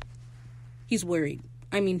mean? He's worried.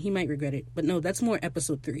 I mean, he might regret it. But no, that's more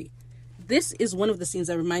episode 3. This is one of the scenes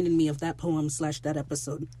that reminded me of that poem / that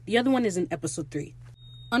episode. The other one is in episode 3.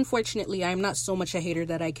 Unfortunately, I am not so much a hater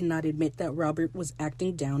that I cannot admit that Robert was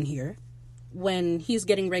acting down here. When he's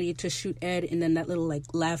getting ready to shoot Ed, and then that little,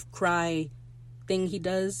 laugh, cry thing he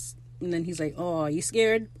does. And then he's like, oh, you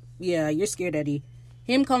scared? Yeah, you're scared, Eddie.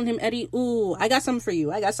 Him calling him Eddie. Ooh, I got something for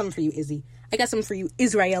you. I got something for you, Izzy. I got something for you,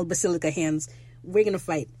 Israel Basilica hands. We're gonna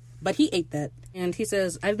fight. But he ate that. And he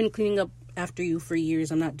says, I've been cleaning up after you for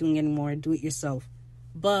years. I'm not doing it anymore. Do it yourself.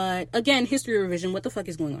 But again, history revision. What the fuck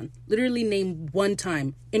is going on? Literally name one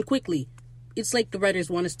time. And quickly. It's like the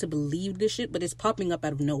writers want us to believe this shit, but it's popping up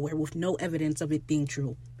out of nowhere with no evidence of it being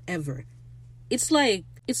true. Ever. It's like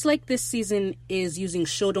this season is using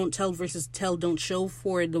show don't tell versus tell don't show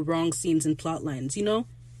for the wrong scenes and plot lines, you know?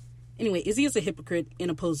 Anyway, Izzy is a hypocrite and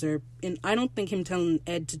a poser, and I don't think him telling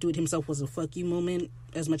Ed to do it himself was a fuck you moment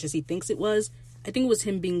as much as he thinks it was. I think it was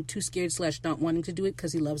him being too scared / not wanting to do it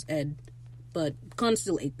because he loves Ed. But Khan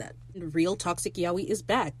still ate that. The real toxic Yowie is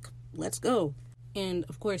back. Let's go. And,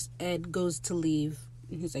 of course, Ed goes to leave,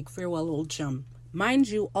 and he's like, farewell, old chum. Mind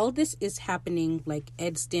you, all this is happening,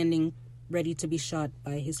 Ed standing ready to be shot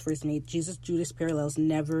by his first mate. Jesus Judas parallels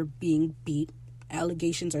never being beat.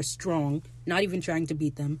 Allegations are strong, not even trying to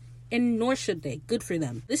beat them. And nor should they. Good for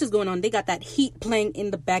them. This is going on. They got that heat playing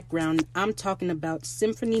in the background. I'm talking about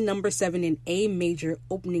Symphony No. 7 in A major,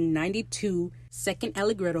 opening 92, second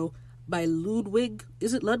allegretto by Ludwig.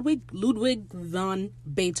 Is it Ludwig? Ludwig van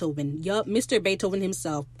Beethoven. Yup, Mr. Beethoven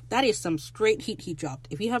himself. That is some straight heat he dropped.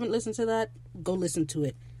 If you haven't listened to that, go listen to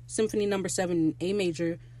it. Symphony No. 7 in A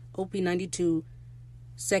major, OP 92,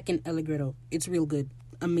 second allegretto. It's real good.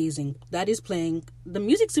 Amazing. That is playing. The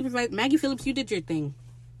music supervisor, Maggie Phillips, you did your thing.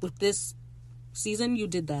 With this season, you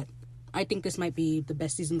did that. I think this might be the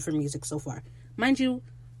best season for music so far. Mind you,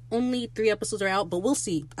 Only 3 episodes are out, but we'll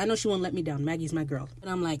see. I know she won't let me down. Maggie's my girl.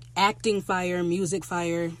 And I'm like, acting fire, music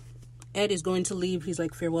fire. Ed is going to leave. He's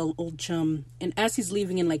like, farewell, old chum. And as he's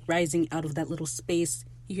leaving and like rising out of that little space,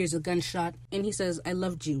 he hears a gunshot and he says, I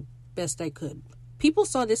loved you best I could. People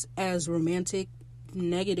saw this as romantic.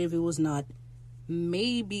 Negative, it was not.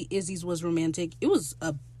 Maybe Izzy's was romantic. It was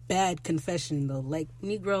a bad confession though. Like,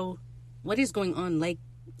 Negro, what is going on? Like,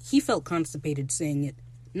 he felt constipated saying it.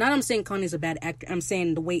 Not I'm saying Connie's a bad actor. I'm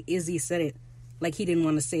saying the way Izzy said it, like he didn't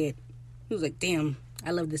want to say it. He was like, damn,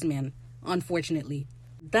 I love this man. Unfortunately.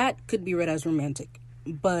 That could be read as romantic.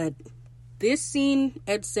 But this scene,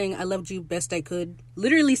 Ed saying, I loved you best I could,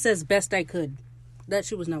 literally says best I could. That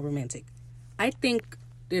shit was not romantic. I think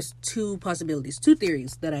there's 2 possibilities, 2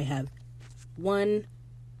 theories that I have. One,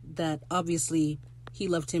 that obviously he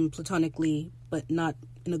loved him platonically, but not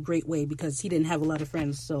in a great way because he didn't have a lot of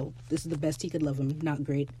friends, so this is the best he could love him. Not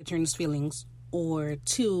great. It turns feelings. Or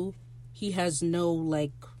 2, he has no,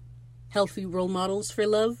 like, healthy role models for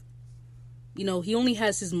love. You know, he only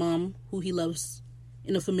has his mom, who he loves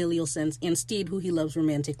in a familial sense, and Steed, who he loves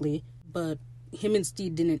romantically, but him and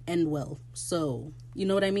Steed didn't end well. So, you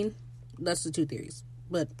know what I mean? That's the 2 theories.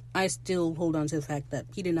 But I still hold on to the fact that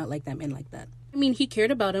he did not like that man like that. I mean, he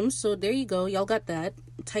cared about him, so there you go. Y'all got that.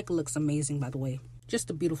 Taika looks amazing, by the way. Just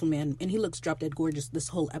a beautiful man, and he looks drop-dead gorgeous this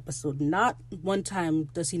whole episode. Not one time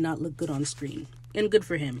does he not look good on screen. And good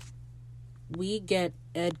for him. We get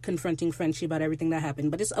Ed confronting Frenchie about everything that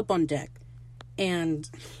happened, but it's up on deck. And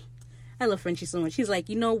I love Frenchie so much. He's like,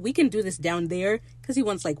 you know, we can do this down there, because he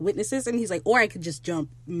wants, like, witnesses, and he's like, or I could just jump,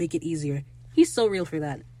 make it easier. He's so real for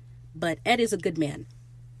that. But Ed is a good man.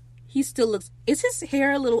 He still looks... Is his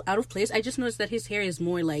hair a little out of place? I just noticed that his hair is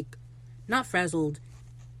more, like, not frazzled,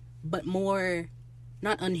 but more...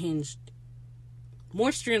 not unhinged.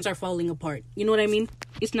 More strands are falling apart. You know what I mean?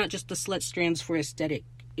 It's not just the slut strands for aesthetic.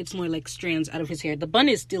 It's more like strands out of his hair. The bun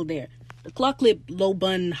is still there. The claw clip, low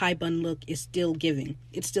bun, high bun look is still giving.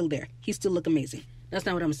 It's still there. He still look amazing. That's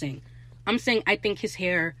not what I'm saying. I'm saying I think his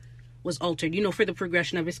hair was altered. You know, for the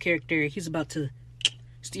progression of his character, he's about to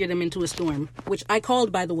steer them into a storm. Which I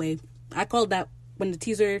called, by the way. I called that when the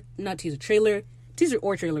trailer,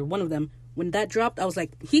 one of them, when that dropped, I was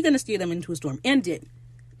like, he gonna steer them into a storm. And did.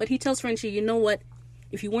 But he tells Frenchie, you know what?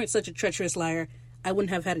 If you weren't such a treacherous liar, I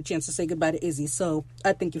wouldn't have had a chance to say goodbye to Izzy. So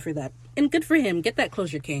I thank you for that. And good for him. Get that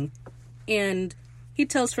closure, King. And he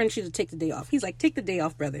tells Frenchie to take the day off. He's like, take the day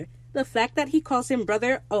off, brother. The fact that he calls him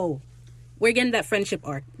brother, oh, we're getting that friendship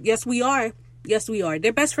arc. Yes, we are. Yes, we are.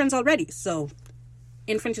 They're best friends already. So,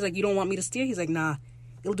 and Frenchie's like, you don't want me to steer? He's like, nah,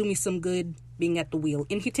 it'll do me some good being at the wheel.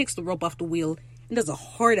 And he takes the rope off the wheel and does a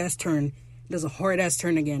hard-ass turn. Does a hard-ass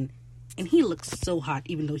turn again. And he looks so hot,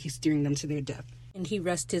 even though he's steering them to their death. And he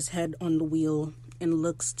rests his head on the wheel and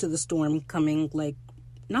looks to the storm coming, like,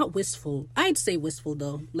 not wistful. I'd say wistful,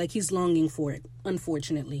 though. Like, he's longing for it,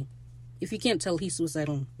 unfortunately. If you can't tell, he's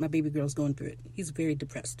suicidal. My baby girl's going through it. He's very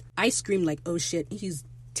depressed. I scream like, oh shit, he's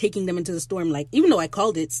taking them into the storm. Like, even though I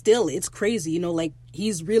called it, still, it's crazy, you know, like,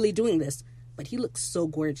 he's really doing this. But he looks so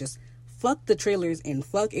gorgeous. Fuck the trailers and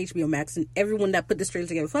fuck HBO Max and everyone that put this trailer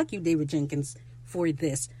together. Fuck you, David Jenkins, for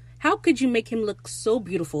this. How could you make him look so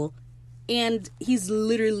beautiful and he's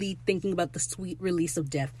literally thinking about the sweet release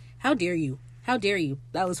of death? How dare you? How dare you?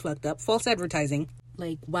 That was fucked up. False advertising.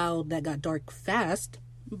 Like, wow, that got dark fast.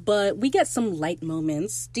 But we get some light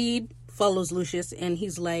moments. Steed follows Lucius and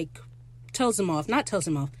he's like, tells him off. Not tells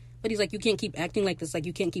him off, but he's like, you can't keep acting like this. Like,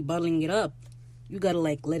 you can't keep bottling it up. You gotta,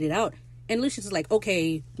 like, let it out. And Lucius is like,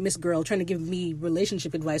 okay, Miss Girl, trying to give me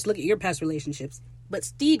relationship advice. Look at your past relationships. But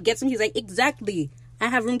Steed gets him. He's like, exactly. I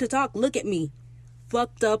have room to talk. Look at me.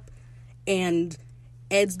 Fucked up. And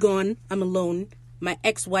Ed's gone. I'm alone. My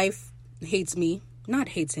ex-wife hates me. Not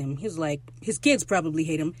hates him. He's like, his kids probably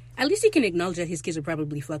hate him. At least he can acknowledge that his kids are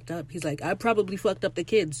probably fucked up. He's like, I probably fucked up the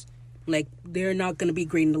kids. Like, they're not going to be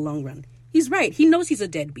great in the long run. He's right. He knows he's a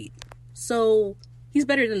deadbeat. So, he's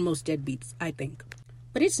better than most deadbeats, I think.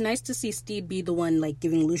 But it's nice to see Steed be the one, like,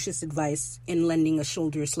 giving Lucius advice and lending a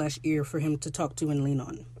shoulder/ear for him to talk to and lean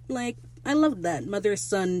on. Like, I love that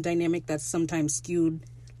mother-son dynamic that's sometimes skewed.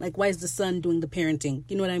 Like, why is the son doing the parenting?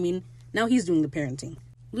 You know what I mean? Now he's doing the parenting.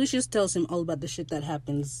 Lucius tells him all about the shit that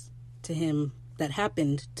happened to him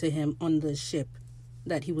on the ship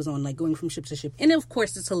that he was on, like, going from ship to ship. And, of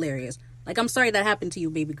course, it's hilarious. Like, I'm sorry that happened to you,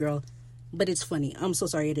 baby girl, but it's funny. I'm so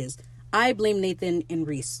sorry it is. I blame Nathan and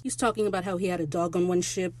Reese. He's talking about how he had a dog on one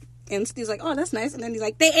ship, and Steve's like, oh, that's nice. And then he's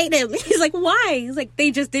like, they ate him. He's like, why? He's like,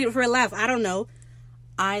 they just did it for a laugh. I don't know.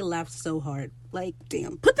 I laughed so hard. Like,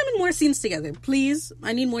 damn. Put them in more scenes together, please.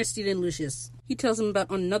 I need more Steed and Lucius. He tells him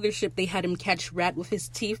about on another ship they had him catch rat with his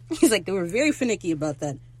teeth. He's like, they were very finicky about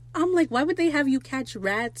that. I'm like, why would they have you catch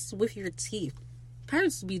rats with your teeth?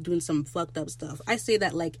 Parents be doing some fucked up stuff. I say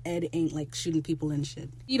that like Ed ain't like shooting people and shit.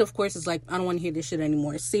 Pete, of course, is like, I don't want to hear this shit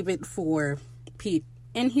anymore. Save it for Pete.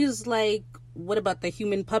 And he's like, what about the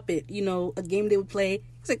human puppet? You know, a game they would play.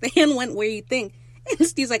 He's like, the hand went where you think. And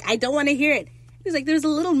Steve's like, I don't want to hear it. He's like, there's a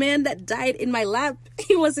little man that died in my lap.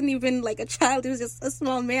 He wasn't even like a child. He was just a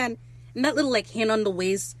small man. And that little like hand on the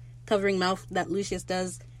waist covering mouth that Lucius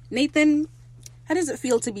does. Nathan, how does it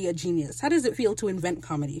feel to be a genius? How does it feel to invent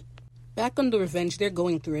comedy? Back on the Revenge, they're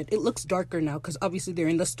going through it. It looks darker now because obviously they're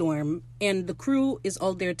in the storm. And the crew is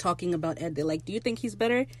all there talking about Ed. They're like, do you think he's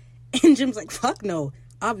better? And Jim's like, fuck no.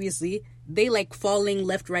 Obviously. They like falling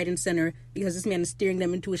left, right, and center because this man is steering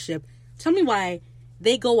them into a ship. Tell me why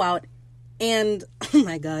they go out and, oh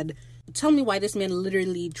my God, tell me why this man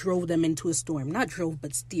literally drove them into a storm. Not drove,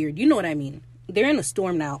 but steered. You know what I mean. They're in a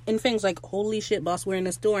storm now. And Fang's like, holy shit, boss, we're in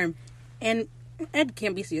a storm. And Ed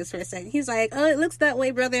can't be serious for a second. He's like, oh, it looks that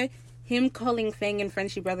way, brother. Him calling Fang and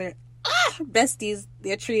Frenchie brother, besties,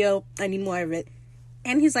 their trio, I need more of it.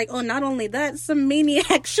 And he's like, oh, not only that, some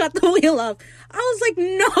maniac shut the wheel off. I was like,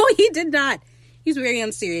 no, he did not. He's very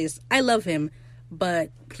unserious. I love him, but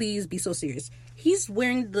please be so serious. He's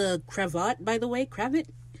wearing the cravat, by the way, cravat.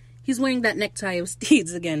 He's wearing that necktie of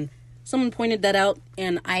Steed's again. Someone pointed that out,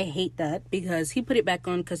 and I hate that because he put it back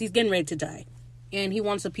on because he's getting ready to die. And he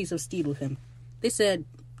wants a piece of Steed with him. They said,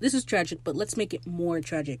 this is tragic, but let's make it more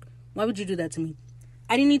tragic. Why would you do that to me?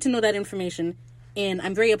 I didn't need to know that information, and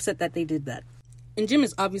I'm very upset that they did that. And Jim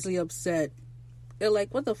is obviously upset. They're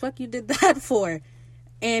like, what the fuck you did that for?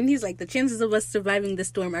 And he's like, the chances of us surviving this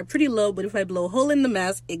storm are pretty low, but if I blow a hole in the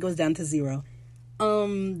mask, it goes down to 0.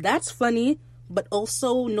 That's funny, but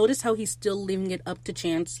also notice how he's still leaving it up to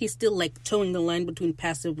chance. He's still like towing the line between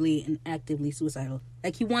passively and actively suicidal.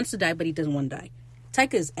 Like he wants to die, but he doesn't want to die.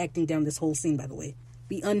 Taika is acting down this whole scene, by the way.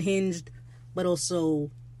 The unhinged, but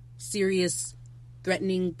also serious,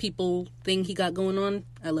 threatening people thing he got going on.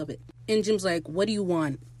 I love it. And Jim's like, what do you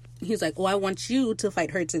want? He's like, oh, I want you to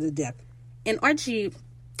fight her to the death. And Archie,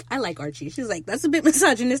 I like Archie. She's like, that's a bit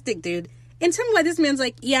misogynistic, dude. And tell me why this man's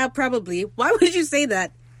like, yeah, probably. Why would you say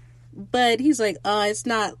that? But he's like, it's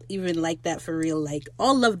not even like that for real. Like,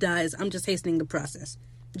 all love dies. I'm just hastening the process.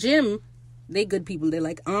 Jim, they good people. They're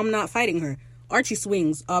like, I'm not fighting her. Archie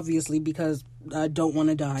swings, obviously, because I don't want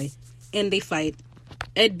to die. And they fight.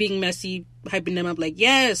 Ed being messy, hyping them up like,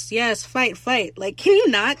 yes, fight. Like, can you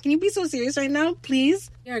not? Can you be so serious right now, please?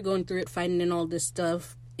 They are going through it, fighting and all this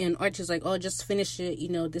stuff. And Archie's like, oh, just finish it. You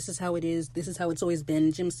know, this is how it is. This is how it's always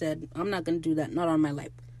been. Jim said, I'm not going to do that. Not on my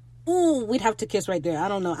life. Ooh, we'd have to kiss right there. I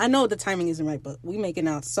don't know. I know the timing isn't right, but we making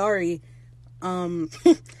out. Sorry. A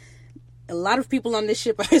lot of people on this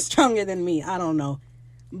ship are stronger than me. I don't know.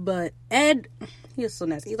 But Ed, he was so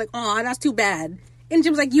nasty. He's like, oh, that's too bad. And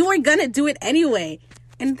Jim's like, you were gonna do it anyway.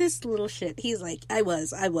 And this little shit, he's like, I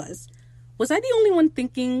was. Was I the only one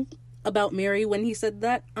thinking about Mary when he said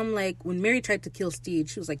that? I'm like, when Mary tried to kill Steed,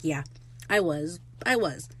 she was like, yeah, I was.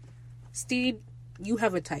 Steed, you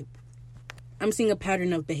have a type. I'm seeing a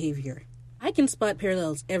pattern of behavior. I can spot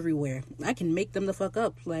parallels everywhere. I can make them the fuck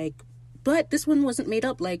up. Like, but this one wasn't made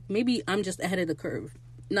up. Like, maybe I'm just ahead of the curve.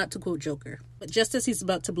 Not to quote Joker. But just as he's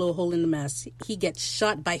about to blow a hole in the mask, he gets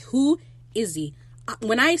shot by who? Izzy.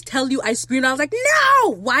 When I tell you I screamed, I was like,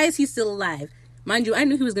 no! Why is he still alive? Mind you, I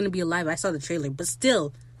knew he was going to be alive. I saw the trailer. But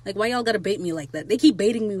still, like, why y'all gotta bait me like that? They keep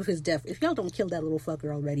baiting me with his death. If y'all don't kill that little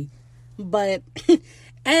fucker already. But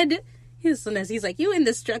Ed, he's so nice. He's like, you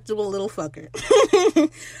indestructible little fucker.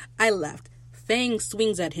 I laughed. Fang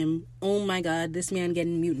swings at him. Oh my god, this man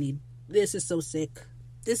getting mutinied. This is so sick.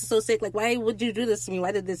 Like, why would you do this to me?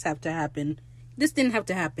 Why did this have to happen? This didn't have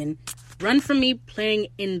to happen. Run From Me playing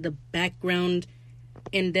in the background.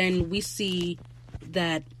 And then we see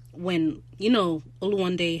that when,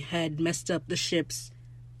 Oluwande had messed up the ships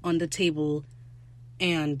on the table,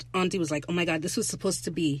 and Auntie was like, oh my god, this was supposed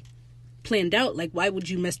to be planned out. Like, why would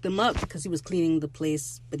you mess them up? Because he was cleaning the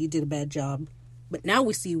place, but he did a bad job. But now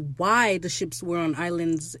we see why the ships were on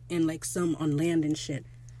islands and, like, some on land and shit.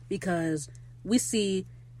 Because we see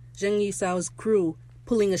Zheng Yisao's crew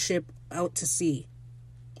pulling a ship out to sea.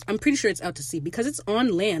 I'm pretty sure it's out to sea because it's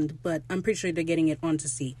on land, but I'm pretty sure they're getting it onto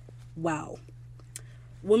sea. Wow.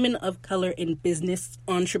 Women of color in business,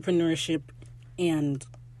 entrepreneurship, and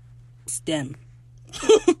STEM.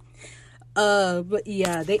 But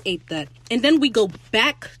yeah, they ate that. And then we go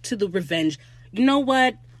back to the Revenge. You know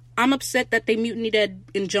what? I'm upset that they mutinied Ed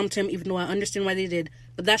and jumped him, even though I understand why they did.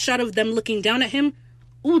 But that shot of them looking down at him,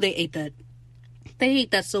 ooh, they ate that. They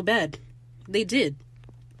ate that so bad. They did.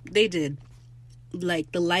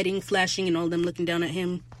 Like, the lighting flashing and all them looking down at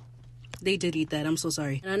him. They did eat that. I'm so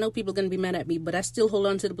sorry. And I know people are going to be mad at me, but I still hold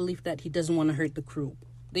on to the belief that he doesn't want to hurt the crew.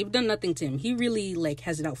 They've done nothing to him. He really,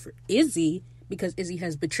 has it out for Izzy because Izzy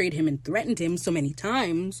has betrayed him and threatened him so many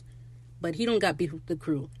times, but he don't got beef with the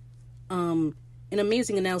crew. An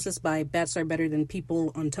amazing analysis by Bats Are Better Than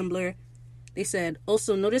People on Tumblr. They said,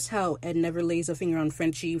 also notice how Ed never lays a finger on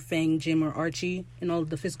Frenchie, Fang, Jim, or Archie, and all of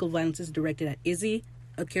the physical violence is directed at Izzy,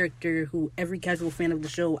 a character who every casual fan of the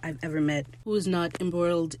show I've ever met, who is not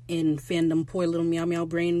embroiled in fandom poor little meow meow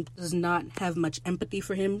brain, does not have much empathy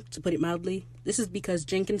for him, to put it mildly. This is because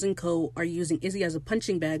Jenkins and co. are using Izzy as a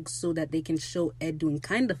punching bag so that they can show Ed doing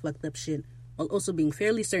kinda fucked up shit, while also being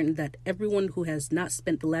fairly certain that everyone who has not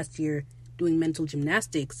spent the last year doing mental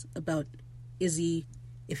gymnastics about Izzy,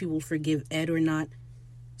 if he will forgive Ed or not,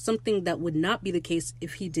 something that would not be the case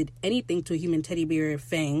if he did anything to a human teddy bear,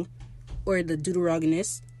 Fang, or the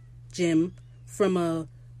deuteragonist, Jim. From a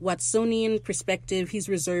Watsonian perspective, he's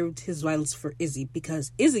reserved his violence for Izzy,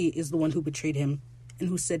 because Izzy is the one who betrayed him, and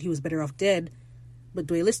who said he was better off dead, but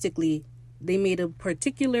dualistically, they made a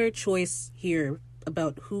particular choice here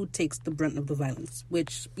about who takes the brunt of the violence,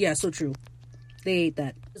 which, yeah, so true. They hate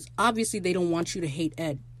that. Because obviously they don't want you to hate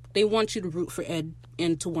Ed. They want you to root for Ed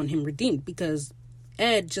and to want him redeemed, because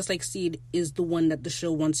Ed, just like Seed, is the one that the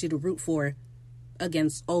show wants you to root for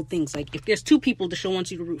against all things. Like, if there's two people the show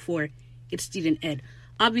wants you to root for, it's Seed and Ed.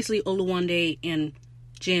 Obviously, Oluwande and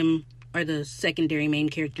Jim are the secondary main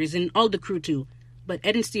characters, and all the crew too. But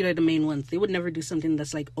Ed and Steed are the main ones. They would never do something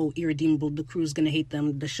that's like, oh, irredeemable, the crew's gonna hate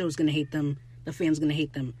them, the show's gonna hate them, the fans gonna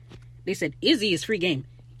hate them. They said, Izzy is free game.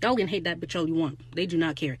 Y'all can hate that bitch all you want. They do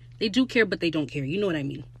not care. They do care, but they don't care. You know what I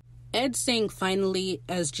mean. Ed saying finally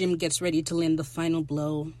as Jim gets ready to land the final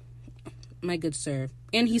blow. My good sir.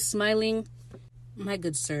 And he's smiling. My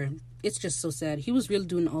good sir. It's just so sad. He was really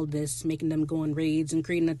doing all this, making them go on raids and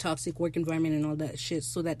creating a toxic work environment and all that shit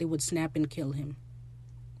so that they would snap and kill him.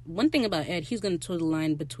 One thing about Ed, he's going to toe the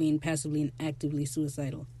line between passively and actively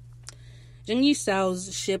suicidal. Jung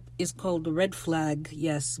Yi-sao's ship is called the Red Flag,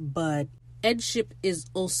 yes, but Ed's ship is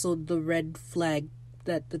also the red flag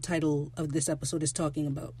that the title of this episode is talking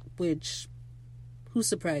about, which, who's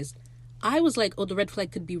surprised? I was like, oh, the red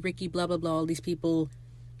flag could be Ricky, blah, blah, blah, all these people,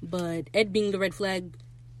 but Ed being the red flag,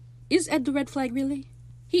 is Ed the red flag, really?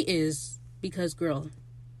 He is, because, girl,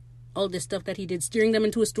 all this stuff that he did, steering them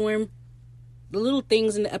into a storm, the little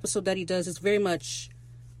things in the episode that he does, it's very much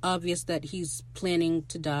obvious that he's planning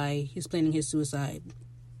to die. He's planning his suicide.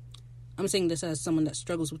 I'm saying this as someone that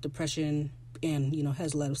struggles with depression and,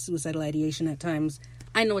 has a lot of suicidal ideation at times.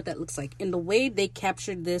 I know what that looks like. And the way they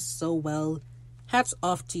captured this so well, hats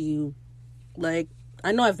off to you. Like,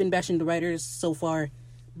 I know I've been bashing the writers so far,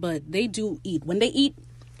 but they do eat. When they eat,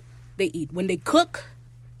 they eat. When they cook,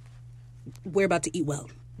 we're about to eat well.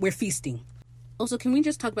 We're feasting. Also, can we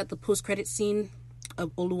just talk about the post-credit scene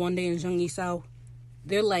of Oluwande and Jung Yi-sao?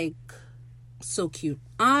 They're, so cute.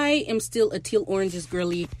 I am still a teal oranges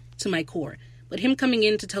girly to my core. But him coming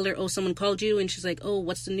in to tell her, oh, someone called you, and she's like, oh,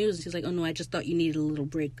 what's the news? And she's like, oh, no, I just thought you needed a little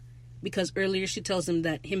break. Because earlier she tells him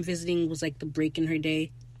that him visiting was the break in her day.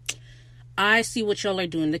 I see what y'all are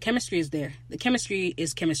doing. The chemistry is there. The chemistry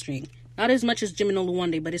is chemistrying. Not as much as Jim and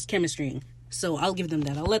Oluwande, but it's chemistrying. So I'll give them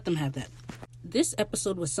that. I'll let them have that. This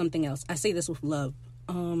episode was something else. I say this with love.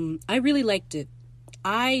 I really liked it.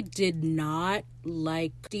 I did not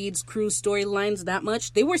like Steed's crew storylines that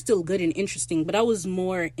much. They were still good and interesting, but I was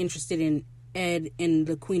more interested in Ed and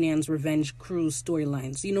the Queen Anne's Revenge crew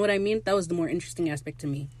storylines. You know what I mean? That was the more interesting aspect to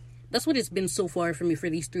me. That's what it's been so far for me for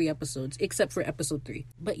these 3 episodes, except for episode 3.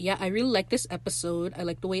 But yeah, I really like this episode. I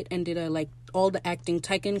like the way it ended. I like all the acting.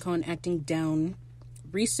 Taika and Khan acting down.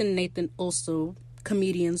 Reese and Nathan also.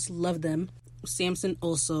 Comedians, love them. Samson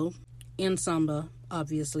also. And Samba,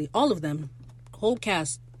 obviously. All of them. Whole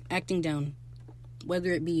cast acting down.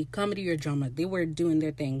 Whether it be comedy or drama, they were doing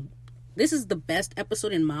their thing. This is the best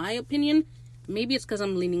episode in my opinion. Maybe it's because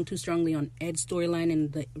I'm leaning too strongly on Ed's storyline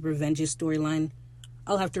and the Revenge's storyline.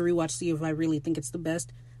 I'll have to rewatch, see if I really think it's the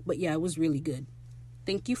best. But yeah, it was really good.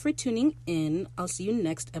 Thank you for tuning in. I'll see you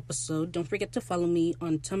next episode. Don't forget to follow me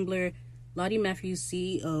on Tumblr, Lottie Matthews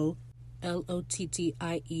CEO,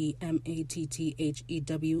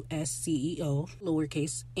 LOTTIEMATTHEWSCEO,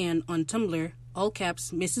 lowercase, and on Tumblr, all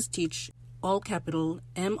caps, Mrs. Teach, all capital,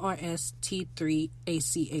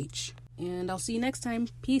 MRST3ACH. And I'll see you next time.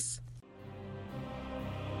 Peace.